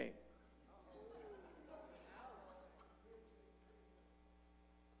we came.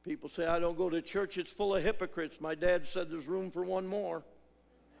 People say, I don't go to church, it's full of hypocrites. My dad said there's room for one more.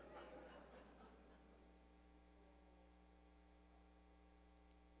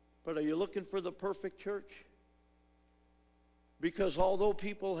 But are you looking for the perfect church? Because although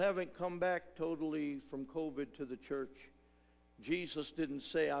people haven't come back totally from COVID to the church, Jesus didn't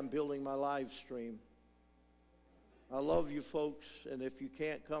say, I'm building my live stream. I love you folks, and if you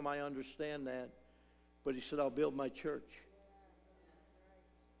can't come, I understand that. But he said, I'll build my church.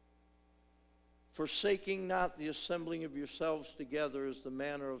 Forsaking not the assembling of yourselves together as the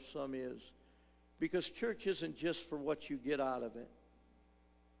manner of some is. Because church isn't just for what you get out of it.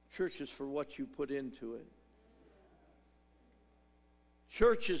 Church is for what you put into it.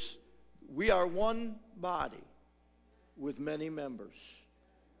 Churches, we are one body with many members,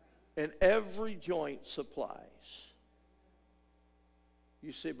 and every joint supplies.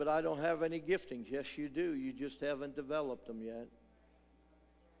 You say, but I don't have any giftings. Yes, you do. You just haven't developed them yet.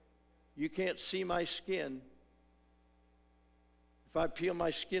 You can't see my skin. If I peel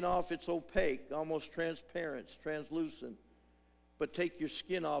my skin off, it's opaque, almost transparent, it's translucent. But take your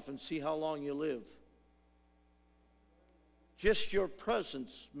skin off and see how long you live. Just your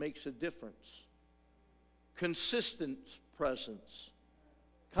presence makes a difference. Consistent presence.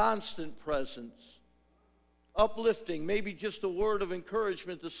 Constant presence. Uplifting, maybe just a word of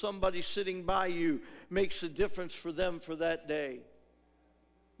encouragement to somebody sitting by you makes a difference for them for that day.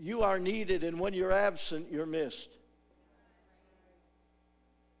 You are needed, and when you're absent, you're missed.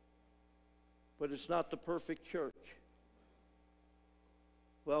 But it's not the perfect church.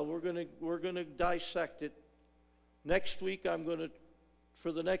 Well, we're going to dissect it. Next week,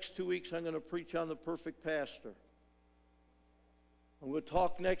 for the next 2 weeks, I'm going to preach on the perfect pastor. And we'll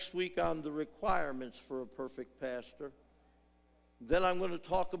talk next week on the requirements for a perfect pastor. Then I'm going to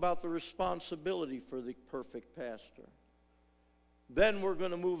talk about the responsibility for the perfect pastor. Then we're going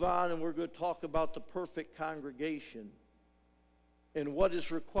to move on and we're going to talk about the perfect congregation and what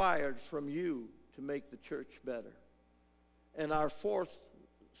is required from you to make the church better. And our fourth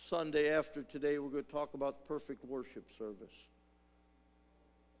Sunday after today, we're going to talk about perfect worship service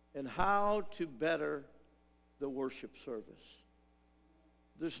and how to better the worship service.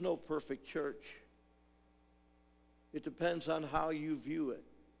 There's no perfect church. It depends on how you view it.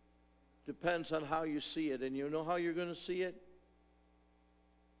 Depends on how you see it. And you know how you're going to see it?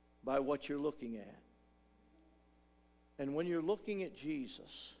 By what you're looking at. And when you're looking at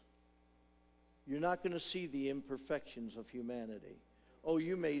Jesus, you're not going to see the imperfections of humanity. Oh,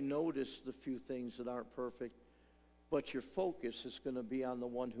 you may notice the few things that aren't perfect, but your focus is going to be on the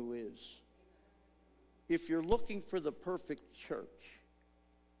one who is. If you're looking for the perfect church,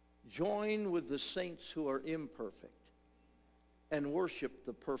 join with the saints who are imperfect and worship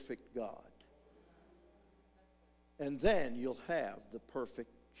the perfect God. And then you'll have the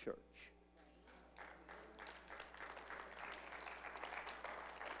perfect church.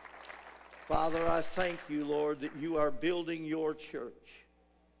 Father, I thank you, Lord, that you are building your church.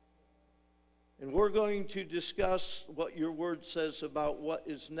 And we're going to discuss what your word says about what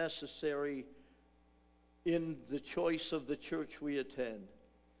is necessary in the choice of the church we attend.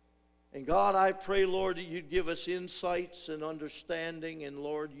 And God, I pray, Lord, that you'd give us insights and understanding, and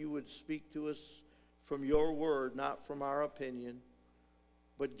Lord, you would speak to us from your word, not from our opinion,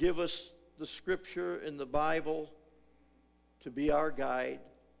 but give us the scripture and the Bible to be our guide.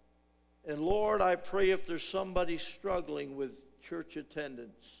 And Lord, I pray if there's somebody struggling with church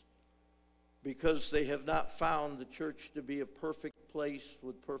attendance, because they have not found the church to be a perfect place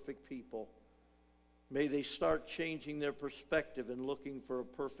with perfect people. May they start changing their perspective and looking for a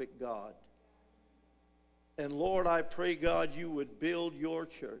perfect God. And Lord, I pray, God, you would build your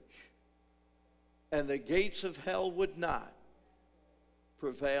church, and the gates of hell would not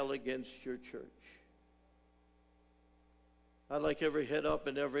prevail against your church. I'd like every head up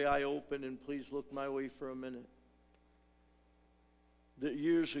and every eye open, and please look my way for a minute.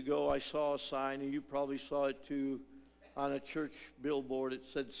 Years ago, I saw a sign, and you probably saw it too, on a church billboard. It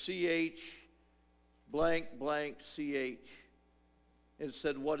said, CH blank blank CH. It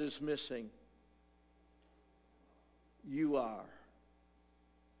said, what is missing? You are.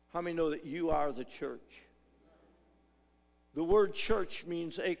 How many know that you are the church? The word church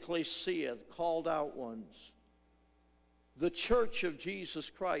means ecclesia, called out ones. The church of Jesus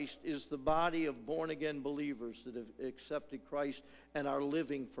Christ is the body of born-again believers that have accepted Christ and are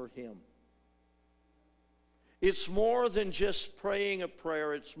living for him. It's more than just praying a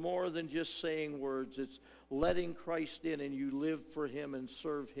prayer. It's more than just saying words. It's letting Christ in, and you live for him and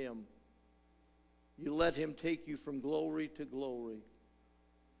serve him. You let him take you from glory to glory.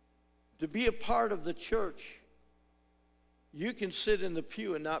 To be a part of the church, you can sit in the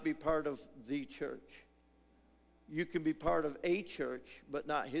pew and not be part of the church. You can be part of a church, but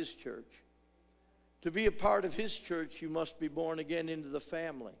not his church. To be a part of his church, you must be born again into the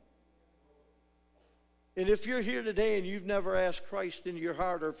family. And if you're here today and you've never asked Christ into your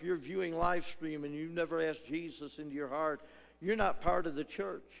heart, or if you're viewing live stream and you've never asked Jesus into your heart, you're not part of the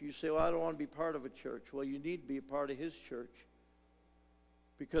church. You say, well, I don't want to be part of a church. Well, you need to be a part of his church.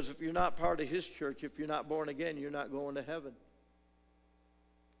 Because if you're not part of his church, if you're not born again, you're not going to heaven.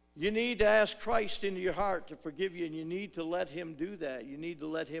 You need to ask Christ into your heart to forgive you, and you need to let him do that. You need to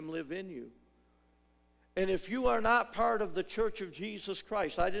let him live in you. And if you are not part of the church of Jesus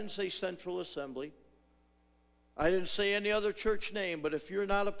Christ, I didn't say Central Assembly. I didn't say any other church name, but if you're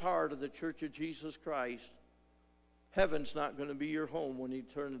not a part of the church of Jesus Christ, heaven's not going to be your home when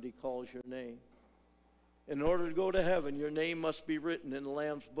eternity calls your name. In order to go to heaven, your name must be written in the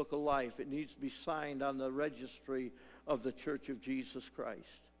Lamb's Book of Life. It needs to be signed on the registry of the church of Jesus Christ.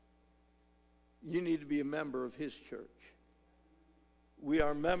 You need to be a member of his church. We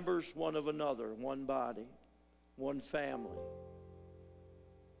are members one of another, one body, one family.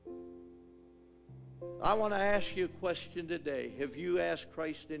 I want to ask you a question today. Have you asked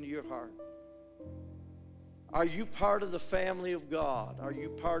Christ into your heart? Are you part of the family of God? Are you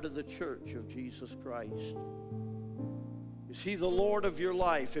part of the church of Jesus Christ? Is he the Lord of your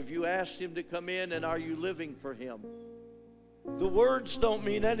life? Have you asked him to come in, and are you living for him? The words don't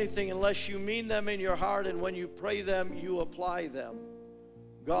mean anything unless you mean them in your heart, and when you pray them, you apply them.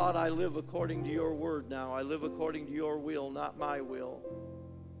 God, I live according to your word now. I live according to your will, not my will.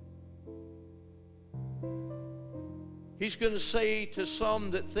 He's going to say to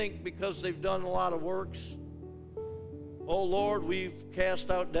some that think because they've done a lot of works, oh Lord, we've cast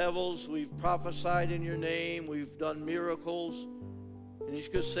out devils, we've prophesied in your name, we've done miracles. And he's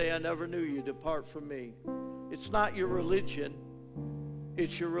going to say, I never knew you, depart from me. It's not your religion,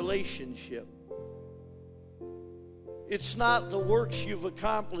 it's your relationship. It's not the works you've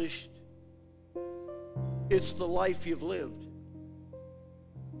accomplished, it's the life you've lived.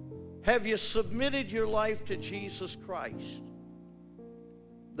 Have you submitted your life to Jesus Christ?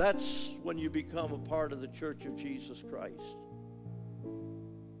 That's when you become a part of the church of Jesus Christ.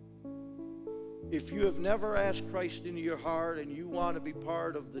 If you have never asked Christ into your heart and you want to be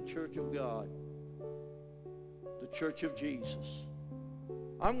part of the church of God, the church of Jesus,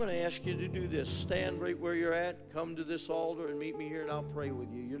 I'm going to ask you to do this. Stand right where you're at, come to this altar and meet me here, and I'll pray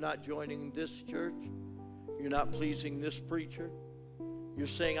with you. You're not joining this church. You're not pleasing this preacher. You're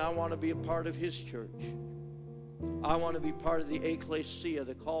saying, I want to be a part of his church. I want to be part of the ecclesia,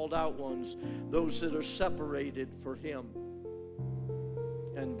 the called out ones, those that are separated for him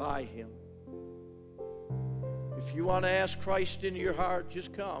and by him. If you want to ask Christ into your heart,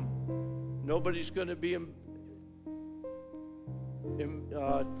 just come. Nobody's going to be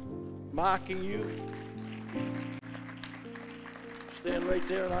mocking you. Stand right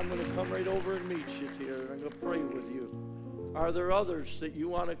there, and I'm going to come right over and meet you here, and I'm going to pray with you. Are there others that you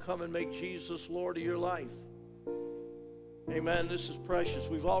want to come and make Jesus Lord of your life? Amen. This is precious.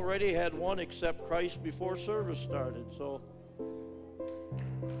 We've already had one accept Christ before service started, so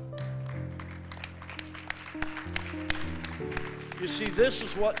you see, this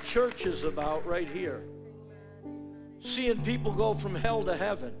is what church is about right here. Seeing people go from hell to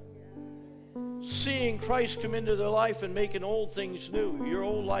heaven. Seeing Christ come into their life and making old things new. Your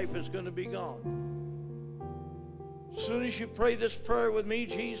old life is going to be gone. As soon as you pray this prayer with me,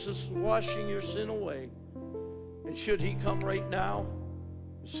 Jesus is washing your sin away. And should he come right now,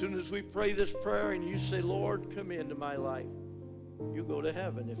 as soon as we pray this prayer and you say, Lord, come into my life, you go to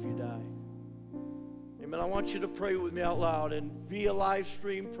heaven if you die. Amen. I want you to pray with me out loud. And via live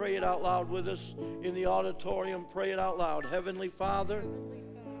stream, pray it out loud with us. In the auditorium, pray it out loud. Heavenly Father,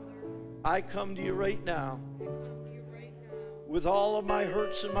 I come to you right now with all of my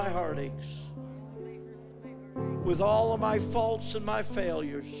hurts and my heartaches, with all of my faults and my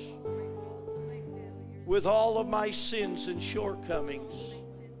failures, with all of my sins and shortcomings.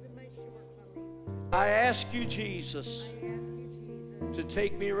 I ask you, Jesus, to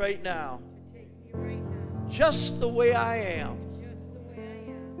take me right now, just the way I am.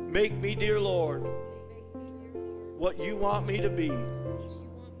 Make me, dear Lord, what you want me to be,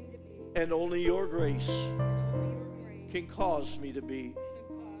 and only your grace can cause me to be.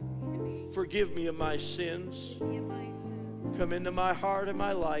 Forgive me of my sins. Come into my heart and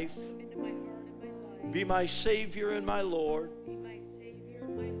my life. Be my Savior and my Lord.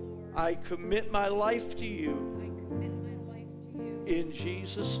 I commit my life to you. In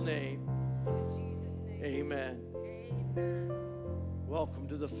Jesus' name, amen. Welcome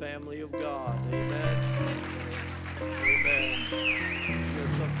to the family of God. Amen. Amen.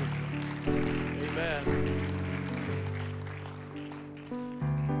 Here's something. Amen.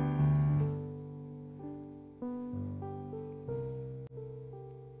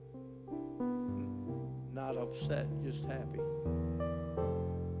 Not upset, just happy.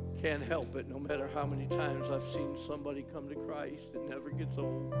 Can't help it. No matter how many times I've seen somebody come to Christ, it never gets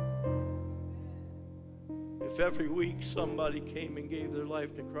old. If every week somebody came and gave their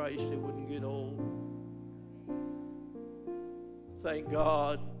life to Christ, it wouldn't get old. Thank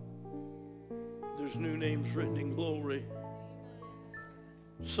God there's new names written in glory.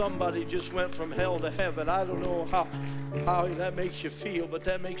 Somebody just went from hell to heaven. I don't know how that makes you feel, but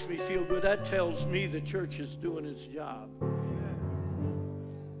that makes me feel good. That tells me the church is doing its job.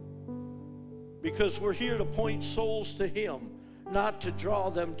 Because we're here to point souls to him, not to draw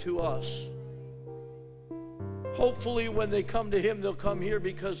them to us. Hopefully when they come to him, they'll come here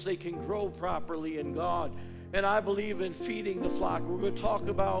because they can grow properly in God. And I believe in feeding the flock. We're going to talk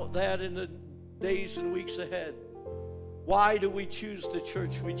about that in the days and weeks ahead. Why do we choose the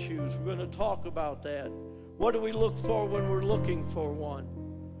church we choose? We're going to talk about that. What do we look for when we're looking for one?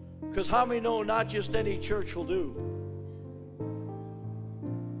 Because how many know not just any church will do?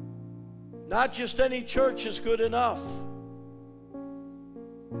 Not just any church is good enough.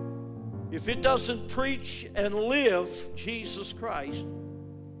 If it doesn't preach and live Jesus Christ,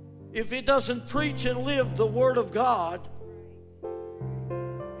 if it doesn't preach and live the Word of God,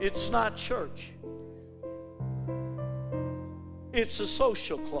 it's not church. It's a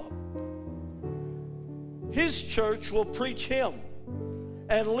social club. His church will preach him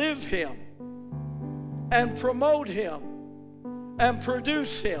and live him and promote him and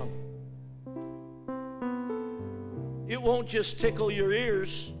produce him. It won't just tickle your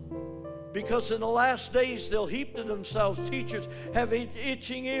ears, because in the last days they'll heap to themselves teachers, have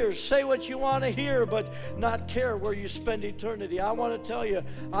itching ears, say what you want to hear, but not care where you spend eternity. I want to tell you,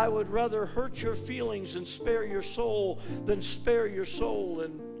 I would rather hurt your feelings and spare your soul than spare your soul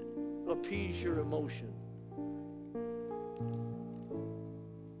and appease your emotion.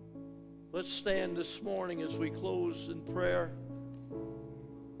 Let's stand this morning as we close in prayer.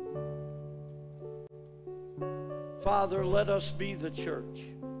 Father, let us be the church,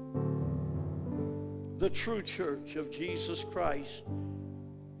 the true church of Jesus Christ,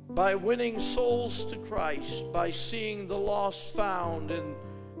 by winning souls to Christ, by seeing the lost found and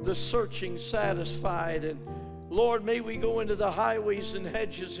the searching satisfied. And Lord, may we go into the highways and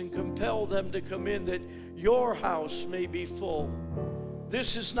hedges and compel them to come in, that your house may be full.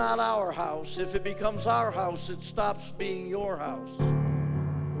 This is not our house. If it becomes our house, it stops being your house.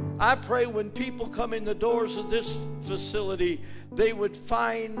 I pray when people come in the doors of this facility, they would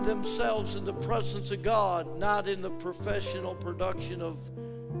find themselves in the presence of God, not in the professional production of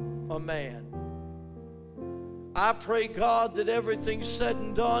a man. I pray, God, that everything said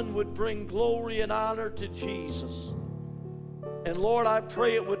and done would bring glory and honor to Jesus. And Lord, I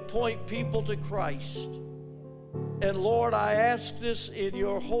pray it would point people to Christ. And Lord, I ask this in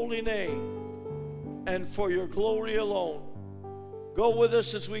your holy name and for your glory alone. Go with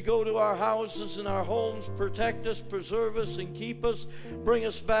us as we go to our houses and our homes. Protect us, preserve us, and keep us. Bring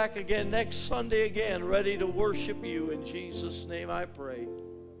us back again next Sunday again, ready to worship you. In Jesus' name I pray.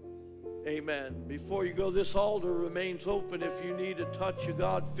 Amen. Before you go, this altar remains open if you need a touch of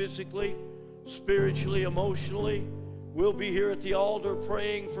God physically, spiritually, emotionally. We'll be here at the altar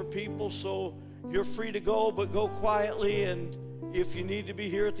praying for people, so You're free to go, but go quietly. And if you need to be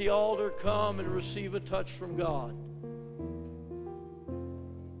here at the altar, come and receive a touch from God.